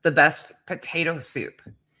 the best potato soup.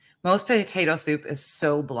 Most potato soup is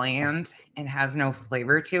so bland and has no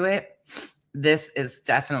flavor to it. This is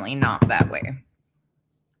definitely not that way.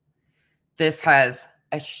 This has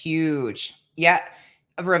a huge, a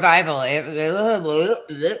revival.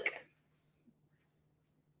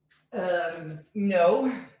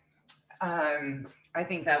 No. I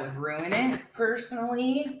think that would ruin it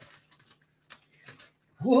personally.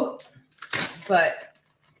 But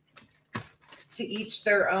to each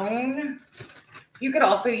their own. You could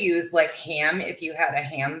also use like ham. If you had a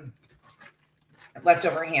ham,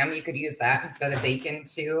 leftover ham, you could use that instead of bacon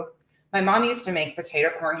too. My mom used to make potato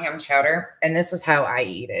corn ham chowder, and this is how I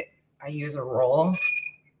eat it. I use a roll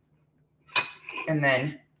and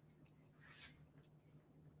then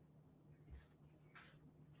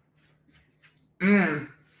oh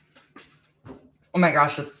my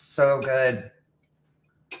gosh, it's so good.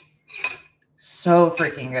 So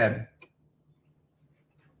freaking good.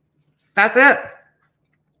 That's it.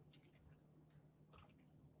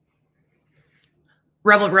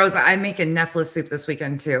 Rebel Rosa, I'm making Nefla soup this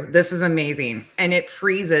weekend too. This is amazing. And it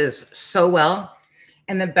freezes so well.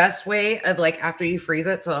 And the best way of like after you freeze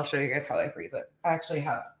it, so I'll show you guys how I freeze it. I actually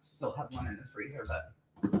still have one in the freezer,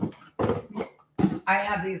 but I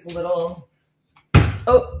have these little,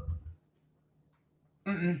 oh,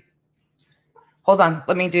 hold on.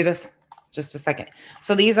 Let me do this just a second.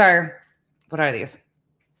 So these are, what are these?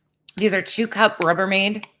 These are 2-cup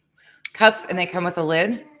Rubbermaid cups, and they come with a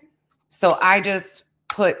lid. So I just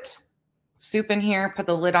put soup in here, put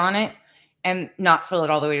the lid on it, and not fill it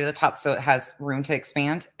all the way to the top so it has room to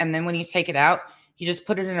expand. And then when you take it out, you just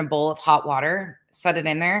put it in a bowl of hot water, set it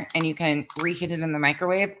in there, and you can reheat it in the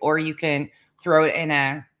microwave, or you can throw it in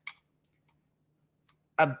a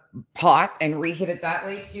pot and reheat it that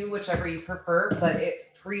way too, whichever you prefer. But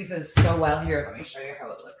it freezes so well. Here, let me show you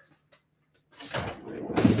how it looks.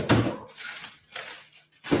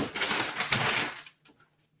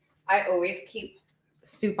 I always keep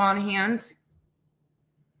soup on hand,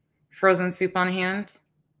 frozen soup on hand.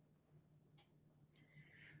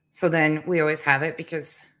 So then we always have it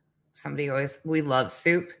because we love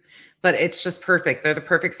soup, but it's just perfect. They're the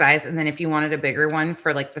perfect size. And then if you wanted a bigger one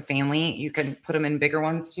for like the family, you can put them in bigger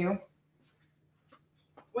ones too.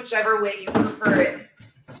 Whichever way you prefer it.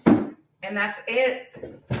 And that's it.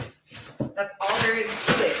 That's all there is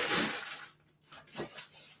to it.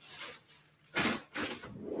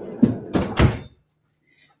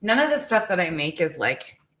 None of the stuff that I make is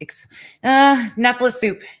like Nephilis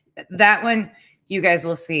soup. That one you guys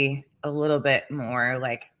will see a little bit more.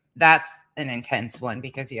 Like that's an intense one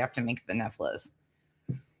because you have to make the Nephilis.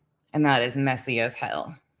 And that is messy as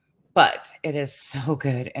hell. But it is so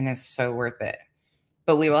good and it's so worth it.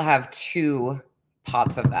 But we will have 2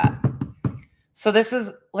 pots of that. So this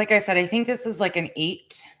is, like I said, I think this is like an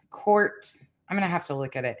 8-quart. I'm going to have to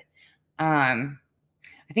look at it.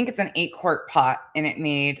 I think it's an 8-quart pot, and it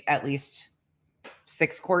made at least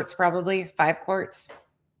 6 quarts, probably 5 quarts.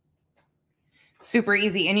 Super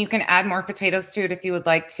easy. And you can add more potatoes to it if you would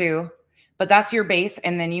like to, but that's your base.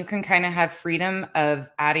 And then you can kind of have freedom of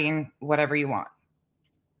adding whatever you want.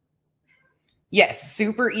 Yes,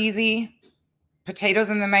 super easy. Potatoes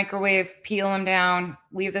in the microwave, peel them down,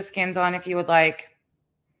 leave the skins on if you would like,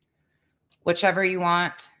 whichever you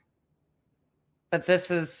want. But this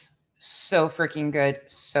is so freaking good,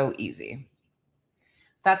 so easy.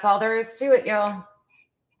 That's all there is to it, y'all.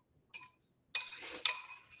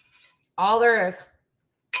 All there is.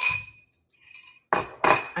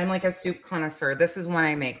 I'm like a soup connoisseur. This is one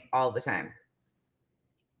I make all the time.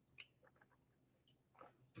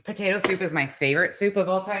 Potato soup is my favorite soup of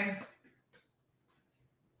all time.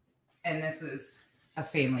 And this is a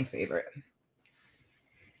family favorite.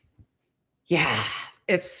 Yeah,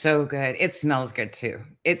 it's so good. It smells good too.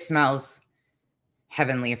 It smells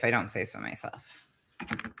heavenly if I don't say so myself.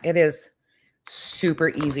 It is super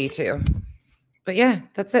easy too. But yeah,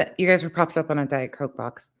 that's it. You guys were propped up on a Diet Coke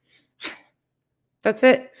box. That's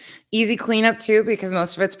it. Easy cleanup too, because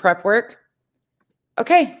most of it's prep work.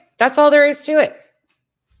 Okay, that's all there is to it.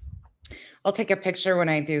 I'll take a picture when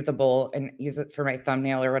I do the bowl and use it for my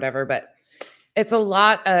thumbnail or whatever, but it's a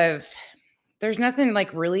lot of, there's nothing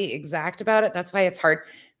like really exact about it. That's why it's hard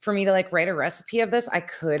for me to like write a recipe of this. I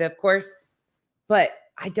could, of course, but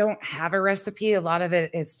I don't have a recipe. A lot of it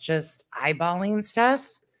is just eyeballing stuff.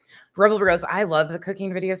 Rebel Bros, I love the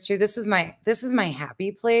cooking videos too. This is my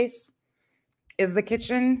happy place, is the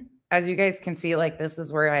kitchen. As you guys can see, like this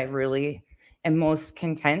is where I really am most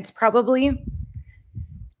content probably.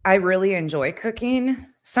 I really enjoy cooking.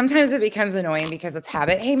 Sometimes it becomes annoying because it's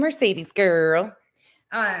habit. Hey, Mercedes girl.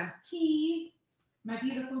 Tea, my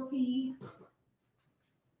beautiful tea.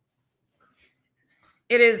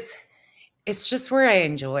 It's just where I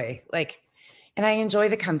enjoy, like, and I enjoy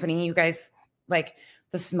the company. You guys, like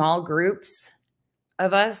the small groups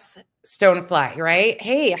of us, Stonefly, right?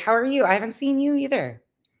 Hey, how are you? I haven't seen you either.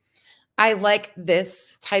 I like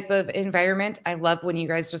this type of environment. I love when you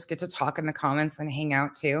guys just get to talk in the comments and hang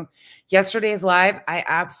out too. Yesterday's live, I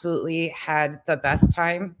absolutely had the best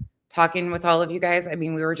time talking with all of you guys. I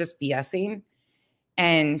mean, we were just BSing.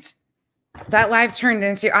 And that live turned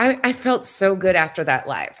into, I felt so good after that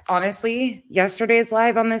live. Honestly, yesterday's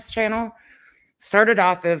live on this channel started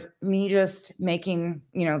off of me just making,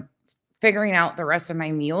 figuring out the rest of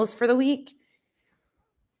my meals for the week.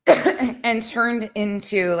 And turned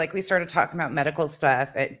into, like, we started talking about medical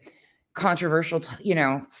stuff and controversial,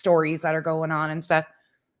 stories that are going on and stuff.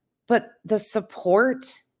 But the support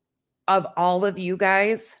of all of you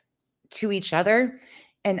guys to each other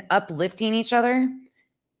and uplifting each other.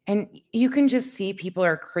 And you can just see people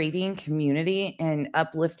are craving community and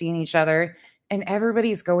uplifting each other. And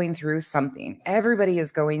everybody's going through something. Everybody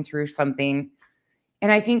is going through something.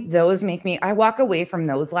 And I think those make me, I walk away from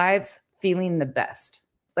those lives feeling the best.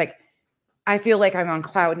 Like, I feel like I'm on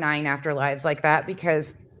cloud 9 after lives like that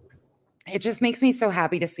because it just makes me so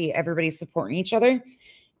happy to see everybody supporting each other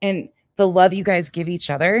and the love you guys give each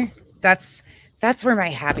other. That's where my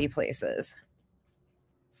happy place is.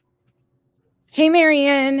 Hey,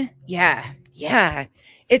 Marianne. Yeah.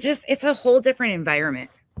 It's a whole different environment.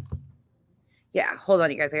 Yeah, hold on,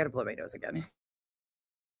 you guys. I gotta blow my nose again.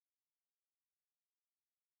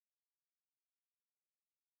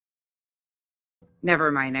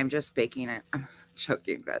 Never mind. I'm just baking it. I'm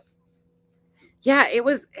joking, but yeah, it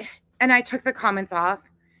was. And I took the comments off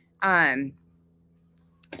to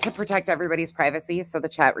protect everybody's privacy, so the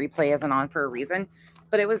chat replay isn't on for a reason.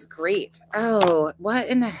 But it was great. Oh, what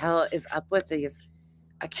in the hell is up with these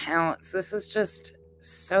accounts? This is just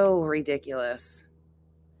so ridiculous.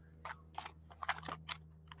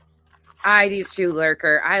 I do too,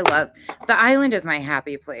 Lurker. I love the island is my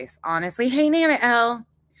happy place, honestly. Hey, Nana L.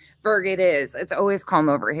 Virg, it is. It's always calm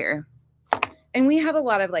over here. And we have a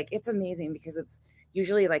lot of like, it's amazing because it's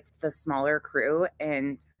usually like the smaller crew.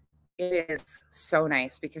 And it is so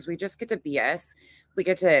nice because we just get to BS. We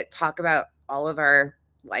get to talk about all of our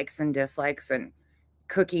likes and dislikes and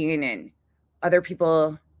cooking and other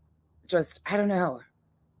people just, I don't know.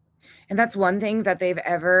 And that's one thing that they've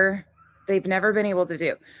never been able to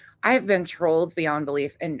do. I have been trolled beyond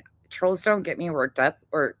belief, and trolls don't get me worked up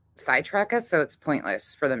or sidetrack us, so it's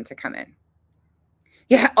pointless for them to come in.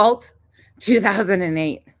 Yeah, alt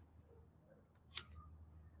 2008.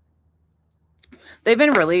 They've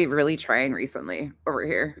been really, really trying recently over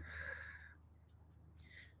here.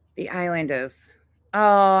 The island is,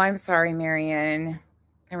 oh, I'm sorry, Marianne.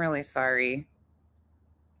 I'm really sorry.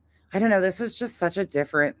 I don't know. This is just such a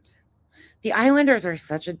different, the Islanders are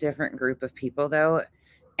such a different group of people, though.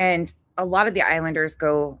 And a lot of the Islanders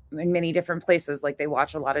go in many different places. Like they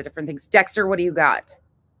watch a lot of different things. Dexter, what do you got?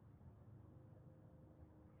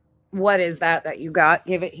 What is that you got?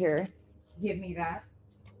 Give it here. Give me that.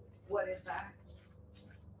 What is that?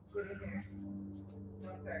 Give it here. No,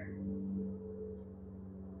 sir.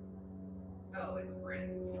 Oh, it's bread.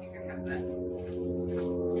 You can have that.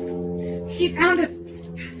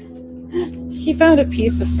 He found a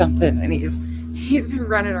piece of something and he's been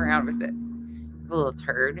running around with it. A little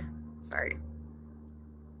turd. Sorry.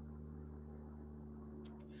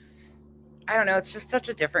 I don't know. It's just such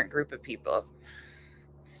a different group of people.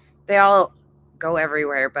 They all go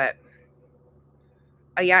everywhere, but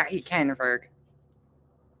yeah, he can, Virg.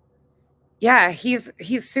 Yeah, he's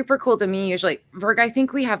super cool to me usually. Virg, I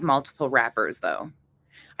think we have multiple rappers though.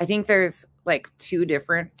 I think there's like two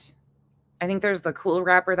different. I think there's the cool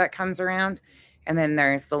rapper that comes around, and then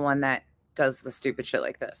there's the one that does the stupid shit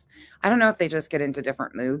like this. I don't know if they just get into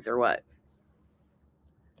different moods or what.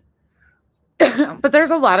 But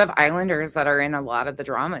there's a lot of Islanders that are in a lot of the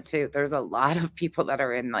drama too. There's a lot of people that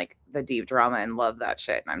are in like the deep drama and love that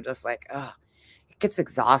shit. And I'm just like, oh, it gets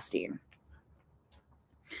exhausting.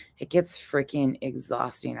 It gets freaking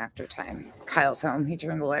exhausting after time. Kyle's home. He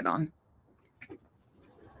turned the light on.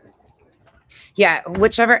 Yeah,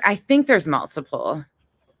 whichever. I think there's multiple.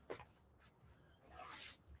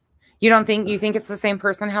 You think it's the same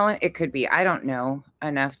person, Helen? It could be. I don't know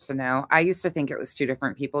enough to know. I used to think it was two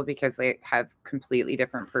different people because they have completely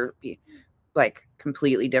different purposes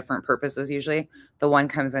usually. The one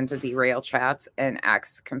comes in to derail chats and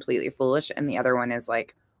acts completely foolish, and the other one is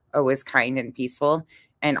like always kind and peaceful.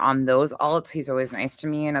 And on those alts, he's always nice to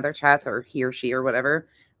me in other chats, or he or she or whatever.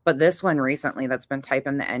 But this one recently that's been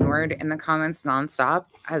typing the N-word in the comments nonstop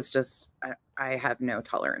has just, I have no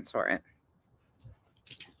tolerance for it.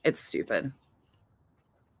 It's stupid.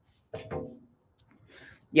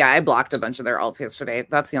 Yeah, I blocked a bunch of their alts yesterday.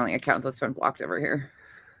 That's the only account that's been blocked over here.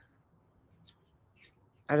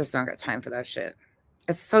 I just don't got time for that shit.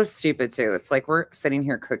 It's so stupid too. It's like we're sitting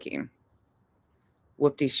here cooking.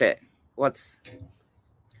 Whoop-de shit. What's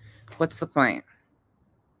the point?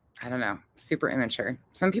 I don't know. Super immature.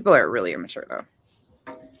 Some people are really immature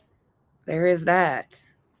though. There is that.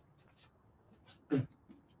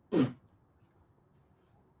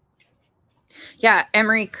 Yeah,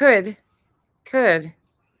 Emery could.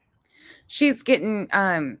 She's getting,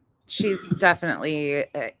 she's definitely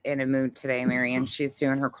in a mood today, Marianne. She's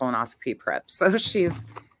doing her colonoscopy prep. So she's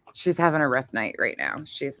having a rough night right now.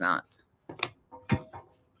 She's not.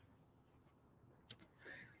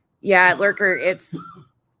 Yeah, Lurker,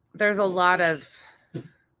 there's a lot of,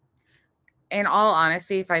 in all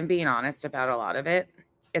honesty, if I'm being honest about a lot of it,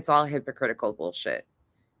 it's all hypocritical bullshit.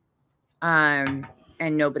 And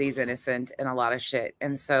nobody's innocent in a lot of shit.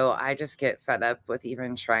 And so I just get fed up with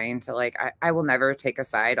even trying to like, I will never take a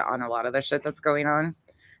side on a lot of the shit that's going on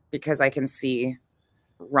because I can see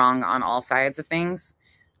wrong on all sides of things.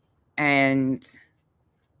 And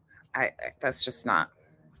that's just not,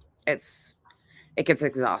 it gets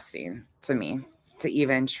exhausting to me to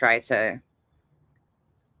even try to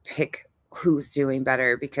pick who's doing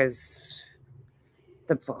better, because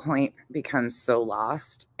the point becomes so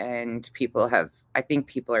lost, and I think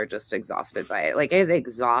people are just exhausted by it. Like, it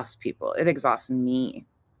exhausts people. It exhausts me.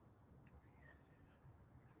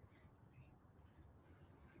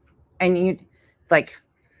 And you, like,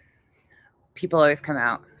 people always come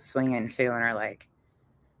out swinging too and are like,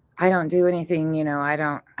 I don't do anything, you know, I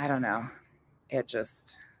don't know.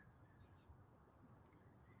 It's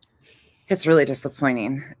really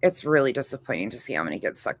disappointing. It's really disappointing to see how many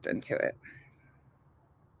get sucked into it.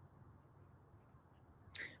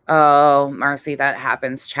 Oh, Marcy, that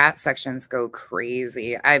happens. Chat sections go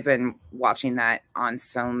crazy. I've been watching that on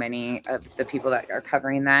so many of the people that are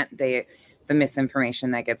covering that. The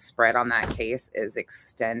misinformation that gets spread on that case is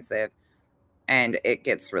extensive, and it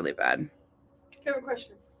gets really bad. I have a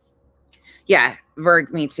question. Yeah,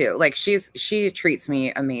 Verg, me too. Like, she treats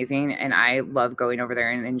me amazing, and I love going over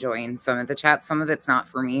there and enjoying some of the chats. Some of it's not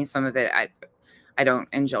for me. Some of it I don't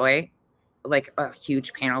enjoy. Like, a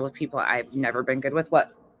huge panel of people I've never been good with.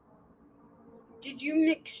 What? Did you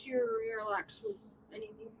mix your Miralax with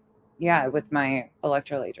anything? Yeah, with my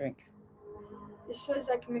electrolyte drink. It says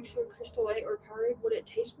I can mix it with Crystal Light or Powerade. Would it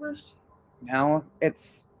taste worse? No,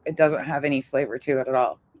 it doesn't have any flavor to it at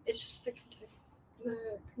all. It's just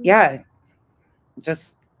Yeah,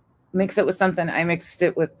 just mix it with something. I mixed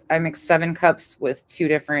 7 cups with 2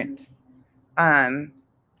 different in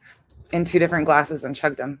 2 different glasses and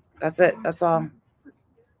chugged them. That's it. That's all.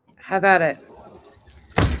 Have at it.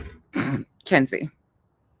 Kenzie.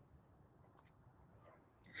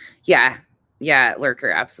 Yeah,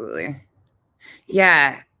 Lurker, absolutely.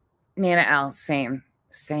 Yeah, Nana L, same.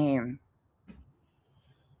 Verg,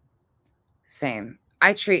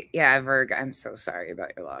 I'm so sorry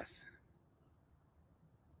about your loss.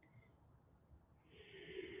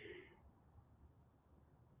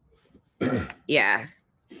 Yeah.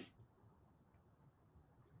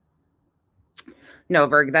 No,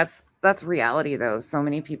 Verg, that's reality though. So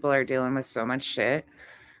many people are dealing with so much shit.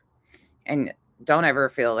 And don't ever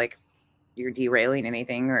feel like you're derailing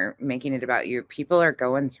anything or making it about you. People are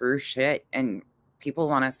going through shit, and people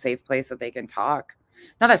want a safe place that they can talk.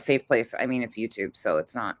 Not a safe place. I mean, it's YouTube, so it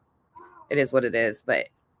is what it is, but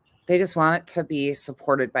they just want it to be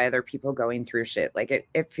supported by other people going through shit. Like,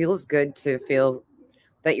 it feels good to feel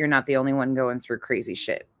that you're not the only one going through crazy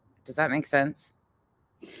shit. Does that make sense?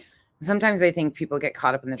 Sometimes I think people get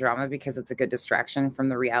caught up in the drama because it's a good distraction from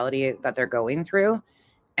the reality that they're going through.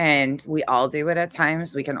 And we all do it at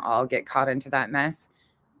times. We can all get caught into that mess.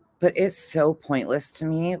 But it's so pointless to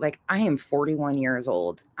me. Like, I am 41 years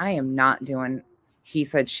old. I am not doing he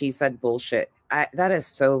said, she said bullshit. That is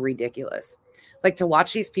so ridiculous. Like, to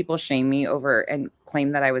watch these people shame me over and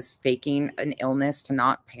claim that I was faking an illness to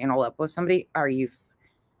not panel up with somebody.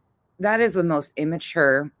 That is the most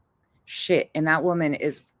immature shit. And that woman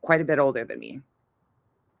is quite a bit older than me.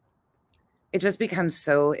 It just becomes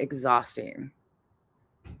so exhausting.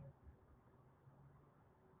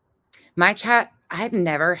 My chat, I've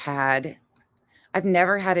never had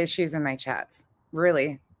issues in my chats,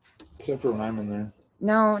 really. Except for when I'm in there.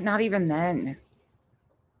 No, not even then.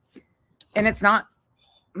 And it's not,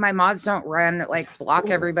 my mods don't run, like, block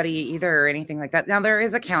everybody either or anything like that. Now, there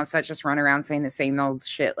is accounts that just run around saying the same old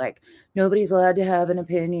shit, like, nobody's allowed to have an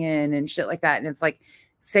opinion and shit like that. And it's like,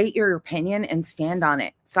 say your opinion and stand on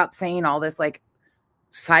it. Stop saying all this, like,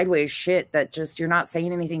 sideways shit that just, you're not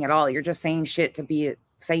saying anything at all. You're just saying shit to be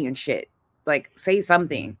saying shit. Like, say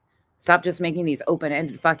something. Stop just making these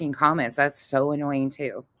open-ended fucking comments. That's so annoying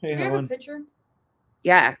too. Hey, Do you have a Helen. pitcher?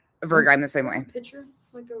 Yeah, Virg, I'm the same way. Pitcher?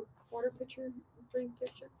 Like a water pitcher? Drink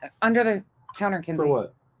pitcher? Under the counter, Kenzie. For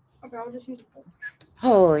what? Okay, I'll just use it.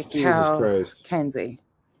 Holy Jesus cow, Christ. Kenzie.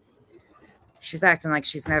 She's acting like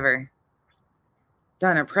she's never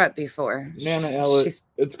done a prep before. Nana Ella, She's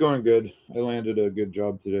it's going good. I landed a good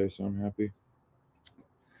job today, so I'm happy.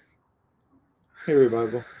 Hey,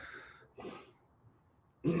 Revival.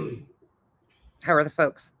 How are the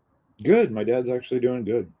folks? Good. My dad's actually doing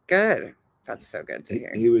good. Good. That's so good to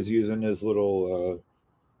hear. He was using his little,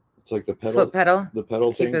 it's like the pedal. Foot pedal. The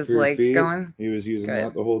pedal Keep thing his for your legs feet. going. He was using Good.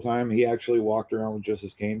 that the whole time. He actually walked around with just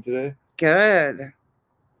his cane today. Good.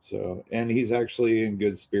 So, and he's actually in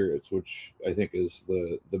good spirits, which I think is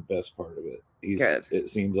the best part of it. Good. It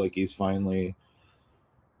seems like he's finally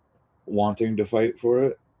wanting to fight for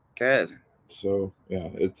it. Good. So yeah,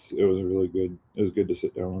 it was really good. It was good to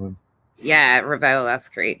sit down with him. Yeah, Ravel, that's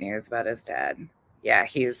great news about his dad. Yeah,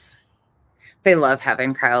 they love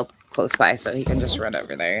having Kyle close by so he can just run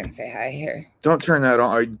over there and say hi here. Don't turn that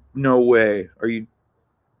on. No way. Are you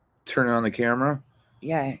Turn on the camera.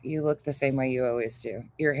 Yeah, you look the same way you always do.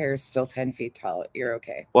 Your hair is still 10 feet tall. You're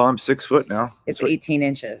okay. Well, I'm 6 foot now. It's 18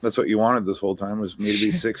 inches. That's what you wanted this whole time, was me to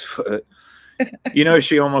be 6 foot. You know,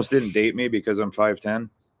 she almost didn't date me because I'm 5'10".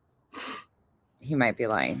 He might be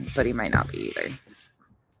lying, but he might not be either.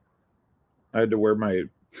 I had to wear my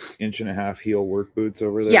 1.5-inch heel work boots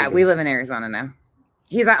over there. Yeah, we live in Arizona now.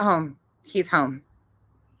 He's at home. He's home.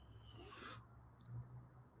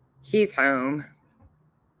 He's home.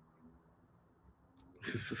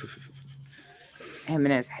 Him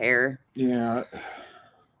and his hair. Yeah.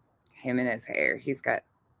 Him and his hair. He's got.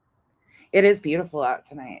 It is beautiful out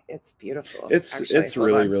tonight. It's beautiful. It's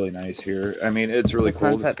really, really nice here. I mean, it's really the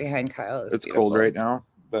cold. sunset behind Kyle is it's beautiful. cold right now,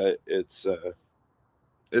 but it's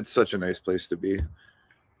such a nice place to be.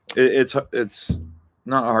 It's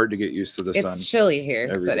not hard to get used to the sun. It's chilly here,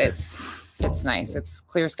 every but day. it's nice. It's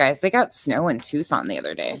clear skies. They got snow in Tucson the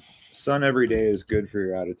other day. Sun every day is good for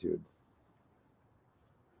your attitude.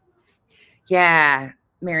 Yeah,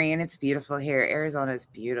 Marion, it's beautiful here. Arizona is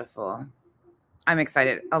beautiful. I'm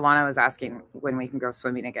excited. Alana was asking when we can go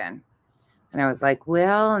swimming again. And I was like,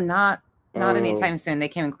 well, not anytime soon. They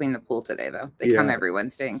came and cleaned the pool today, though. They come Yeah. every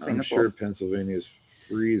Wednesday and clean I'm the sure pool. Pennsylvania's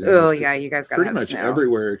freezing. Oh, yeah, you guys got to Pretty have much snow.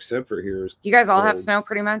 everywhere except for here is You guys all have cold. snow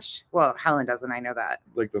pretty much? Well, Helen doesn't. I know that.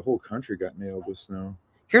 Like the whole country got nailed with snow.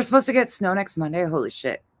 You're supposed to get snow next Monday. Holy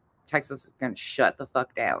shit. Texas is going to shut the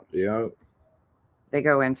fuck down. Yeah. They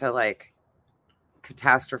go into like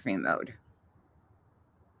catastrophe mode.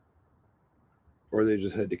 Or they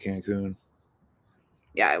just head to Cancun.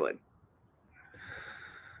 Yeah, I would.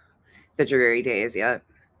 The dreary days yet.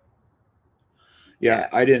 Yeah,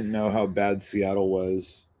 I didn't know how bad Seattle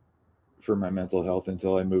was for my mental health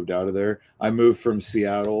until I moved out of there. I moved from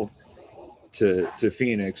Seattle to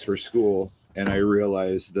Phoenix for school, and I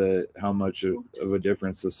realized that how much of a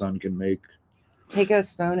difference the sun can make. Take a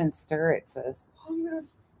spoon and stir it, sis. I'm gonna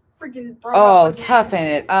freaking. throw Oh, up again. toughen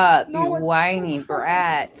it up, No, you it's whiny not.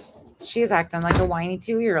 brat. She's acting like a whiny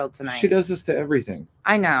 2-year-old tonight. She does this to everything.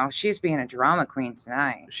 I know. She's being a drama queen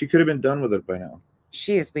tonight. She could have been done with it by now.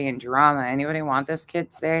 She is being drama. Anybody want this kid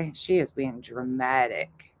today? She is being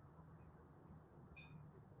dramatic.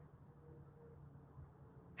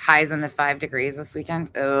 Highs in the 5 degrees this weekend.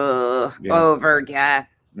 Oh, Yeah. over. Yeah.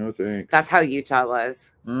 No thanks. That's how Utah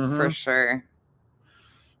was Mhm. for sure.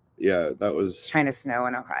 Yeah, that It's was. trying to snow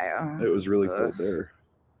in Ohio. It was really cold Ugh. there.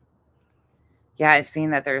 Yeah, I've seen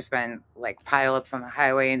that there's been like pileups on the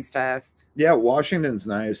highway and stuff. Yeah, Washington's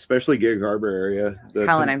nice, especially Gig Harbor area. The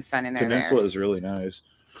Helen, I'm sending her peninsula there. is really nice.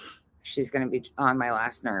 She's going to be on my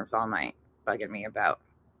last nerves all night, bugging me about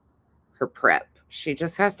her prep. She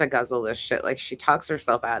just has to guzzle this shit. Like she talks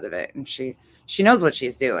herself out of it, and she knows what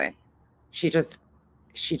she's doing. She just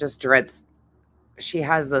dreads. She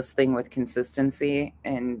has this thing with consistency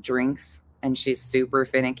in drinks, and she's super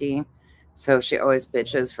finicky. So she always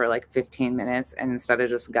bitches for like 15 minutes, and instead of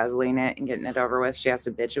just guzzling it and getting it over with, she has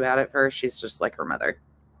to bitch about it first. She's just like her mother.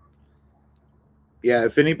 Yeah,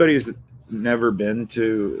 if anybody's never been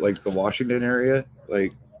to like the Washington area,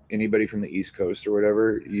 like anybody from the East Coast or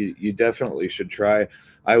whatever, you definitely should try.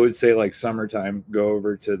 I would say like summertime, go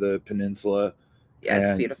over to the peninsula. Yeah,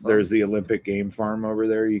 it's and beautiful. There's the Olympic game farm over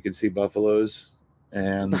there. You can see buffaloes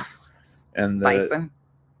and the Bison.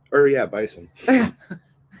 or yeah, bison.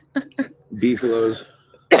 Beefaloes.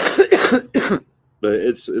 But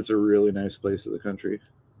it's a really nice place of the country.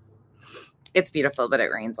 It's beautiful, but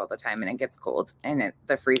it rains all the time and it gets cold, and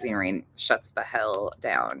the freezing rain shuts the hell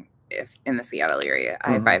down if in the Seattle area.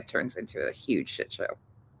 Mhm. I-5 turns into a huge shit show.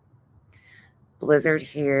 Blizzard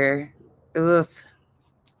here. Oof.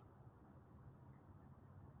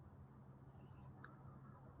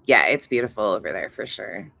 Yeah, it's beautiful over there for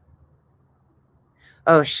sure.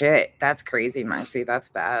 Oh shit, that's crazy, Marcy. That's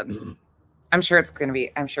bad. I'm sure it's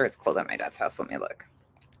cold at my dad's house. Let me look.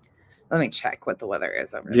 Let me check what the weather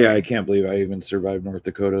is over Yeah, there. I can't believe I even survived North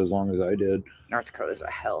Dakota as long as I did. North Dakota's a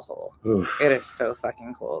hellhole. Oof. It is so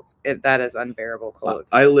fucking cold. That is unbearable cold.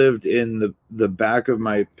 I lived in the back of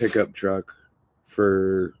my pickup truck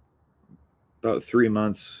for about 3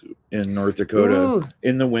 months in North Dakota Ooh.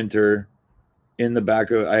 in the winter. In the back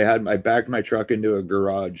of I backed my truck into a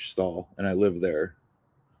garage stall and I lived there.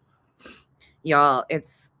 Y'all,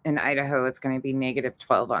 it's in Idaho. It's going to be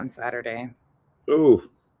 -12 on Saturday Oh,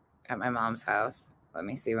 at my mom's house. Let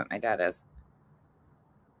me see what my dad is.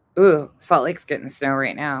 Ooh, Salt Lake's getting snow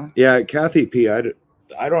right now. yeah, Kathy P.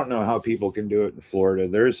 I don't know how people can do it in Florida.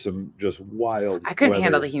 There's some just wild. I couldn't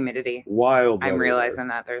handle the weather. humidity. Wild. I'm weather realizing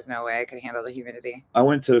that there's no way I could handle the humidity. there. I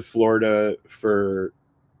went to Florida for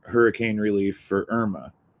hurricane relief for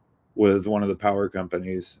Irma, with one of the power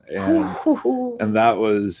companies, and that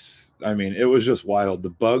was, I mean, it was just wild. The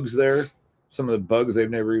bugs there, some of the bugs they've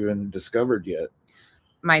never even discovered yet.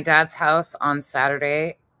 My dad's house on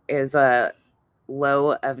Saturday is a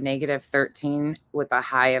low of -13 with a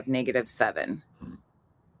high of -7.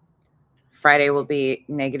 Friday will be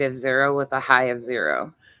 -0 with a high of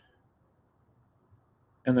 0.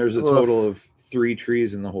 And there's a total of 3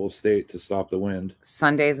 trees in the whole state to stop the wind.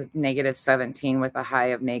 Sunday's -17 with a high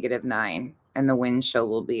of -9, and the wind chill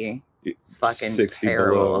will be fucking 60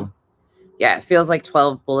 terrible. below. Yeah, it feels like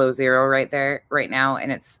 12 below 0 right now,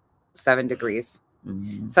 and it's 7 degrees.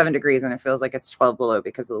 7 degrees, and it feels like it's 12 below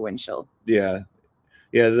because of the wind chill. Yeah.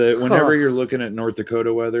 Whenever you're looking at North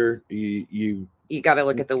Dakota weather, you got to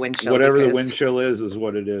look at the wind chill. Whatever the wind chill is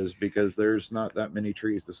what it is, because there's not that many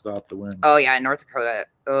trees to stop the wind. Oh yeah, North Dakota.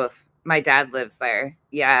 Ugh. My dad lives there.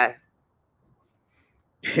 Yeah.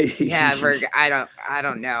 Yeah, I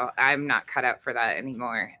don't know. I'm not cut out for that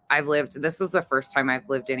anymore. This is the first time I've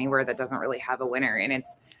lived anywhere that doesn't really have a winter, and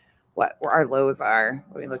it's what our lows are.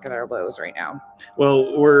 Let me look at our lows right now.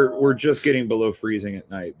 Well, we're just getting below freezing at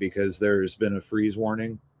night because there's been a freeze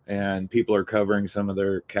warning, and people are covering some of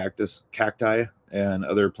their cacti and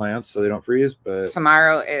other plants so they don't freeze. But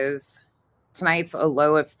tonight's a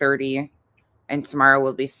low of 30, and tomorrow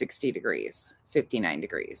will be 60 degrees, 59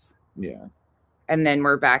 degrees. Yeah. And then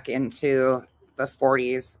we're back into the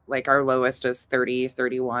 40s. Like our lowest is 30,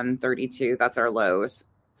 31, 32. That's our lows.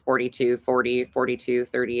 42, 40, 42,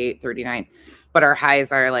 38, 39. But our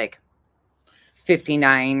highs are like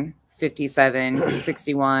 59, 57,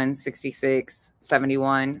 61, 66,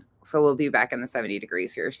 71. So we'll be back in the 70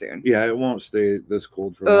 degrees here soon. Yeah, it won't stay this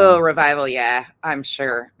cold for long. Oh, revival. Yeah, I'm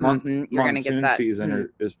sure. You're going to get that. Season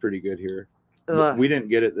is pretty good here. We didn't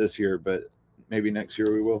get it this year, but maybe next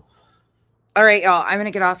year we will. All right, y'all. I'm going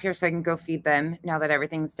to get off here so I can go feed them now that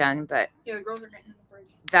everything's done. But yeah, the girls are getting in the fridge.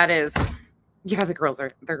 That is, yeah, the girls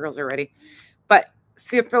are ready. But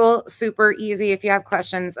super easy. If you have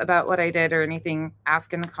questions about what I did or anything,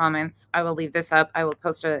 ask in the comments. I will leave this up. I will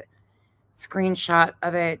post a screenshot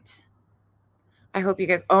of it. I hope you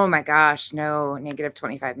guys, oh my gosh, no,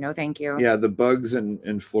 -25. No, thank you. Yeah, the bugs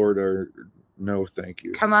in Florida are no, thank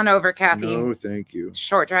you. Come on over, Kathy. No, thank you.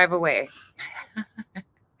 Short drive away.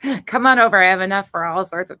 Come on over. I have enough for all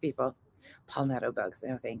sorts of people. Palmetto bugs.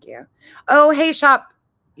 No, thank you. Oh, hey, shop.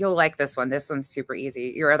 You'll like this one. This one's super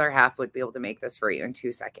easy. Your other half would be able to make this for you in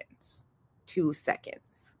 2 seconds. 2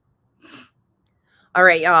 seconds. All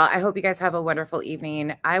right, y'all. I hope you guys have a wonderful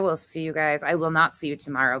evening. I will see you guys. I will not see you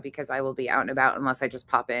tomorrow because I will be out and about unless I just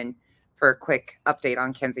pop in for a quick update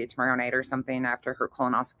on Kenzie tomorrow night or something after her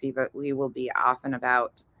colonoscopy, but we will be off and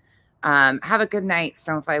about. Have a good night,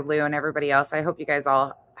 Stonefly Blue and everybody else. I hope you guys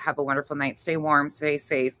all have a wonderful night. Stay warm, stay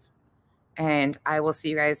safe, and I will see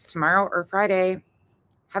you guys tomorrow or Friday.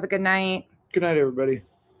 Have a good night. Good night, everybody.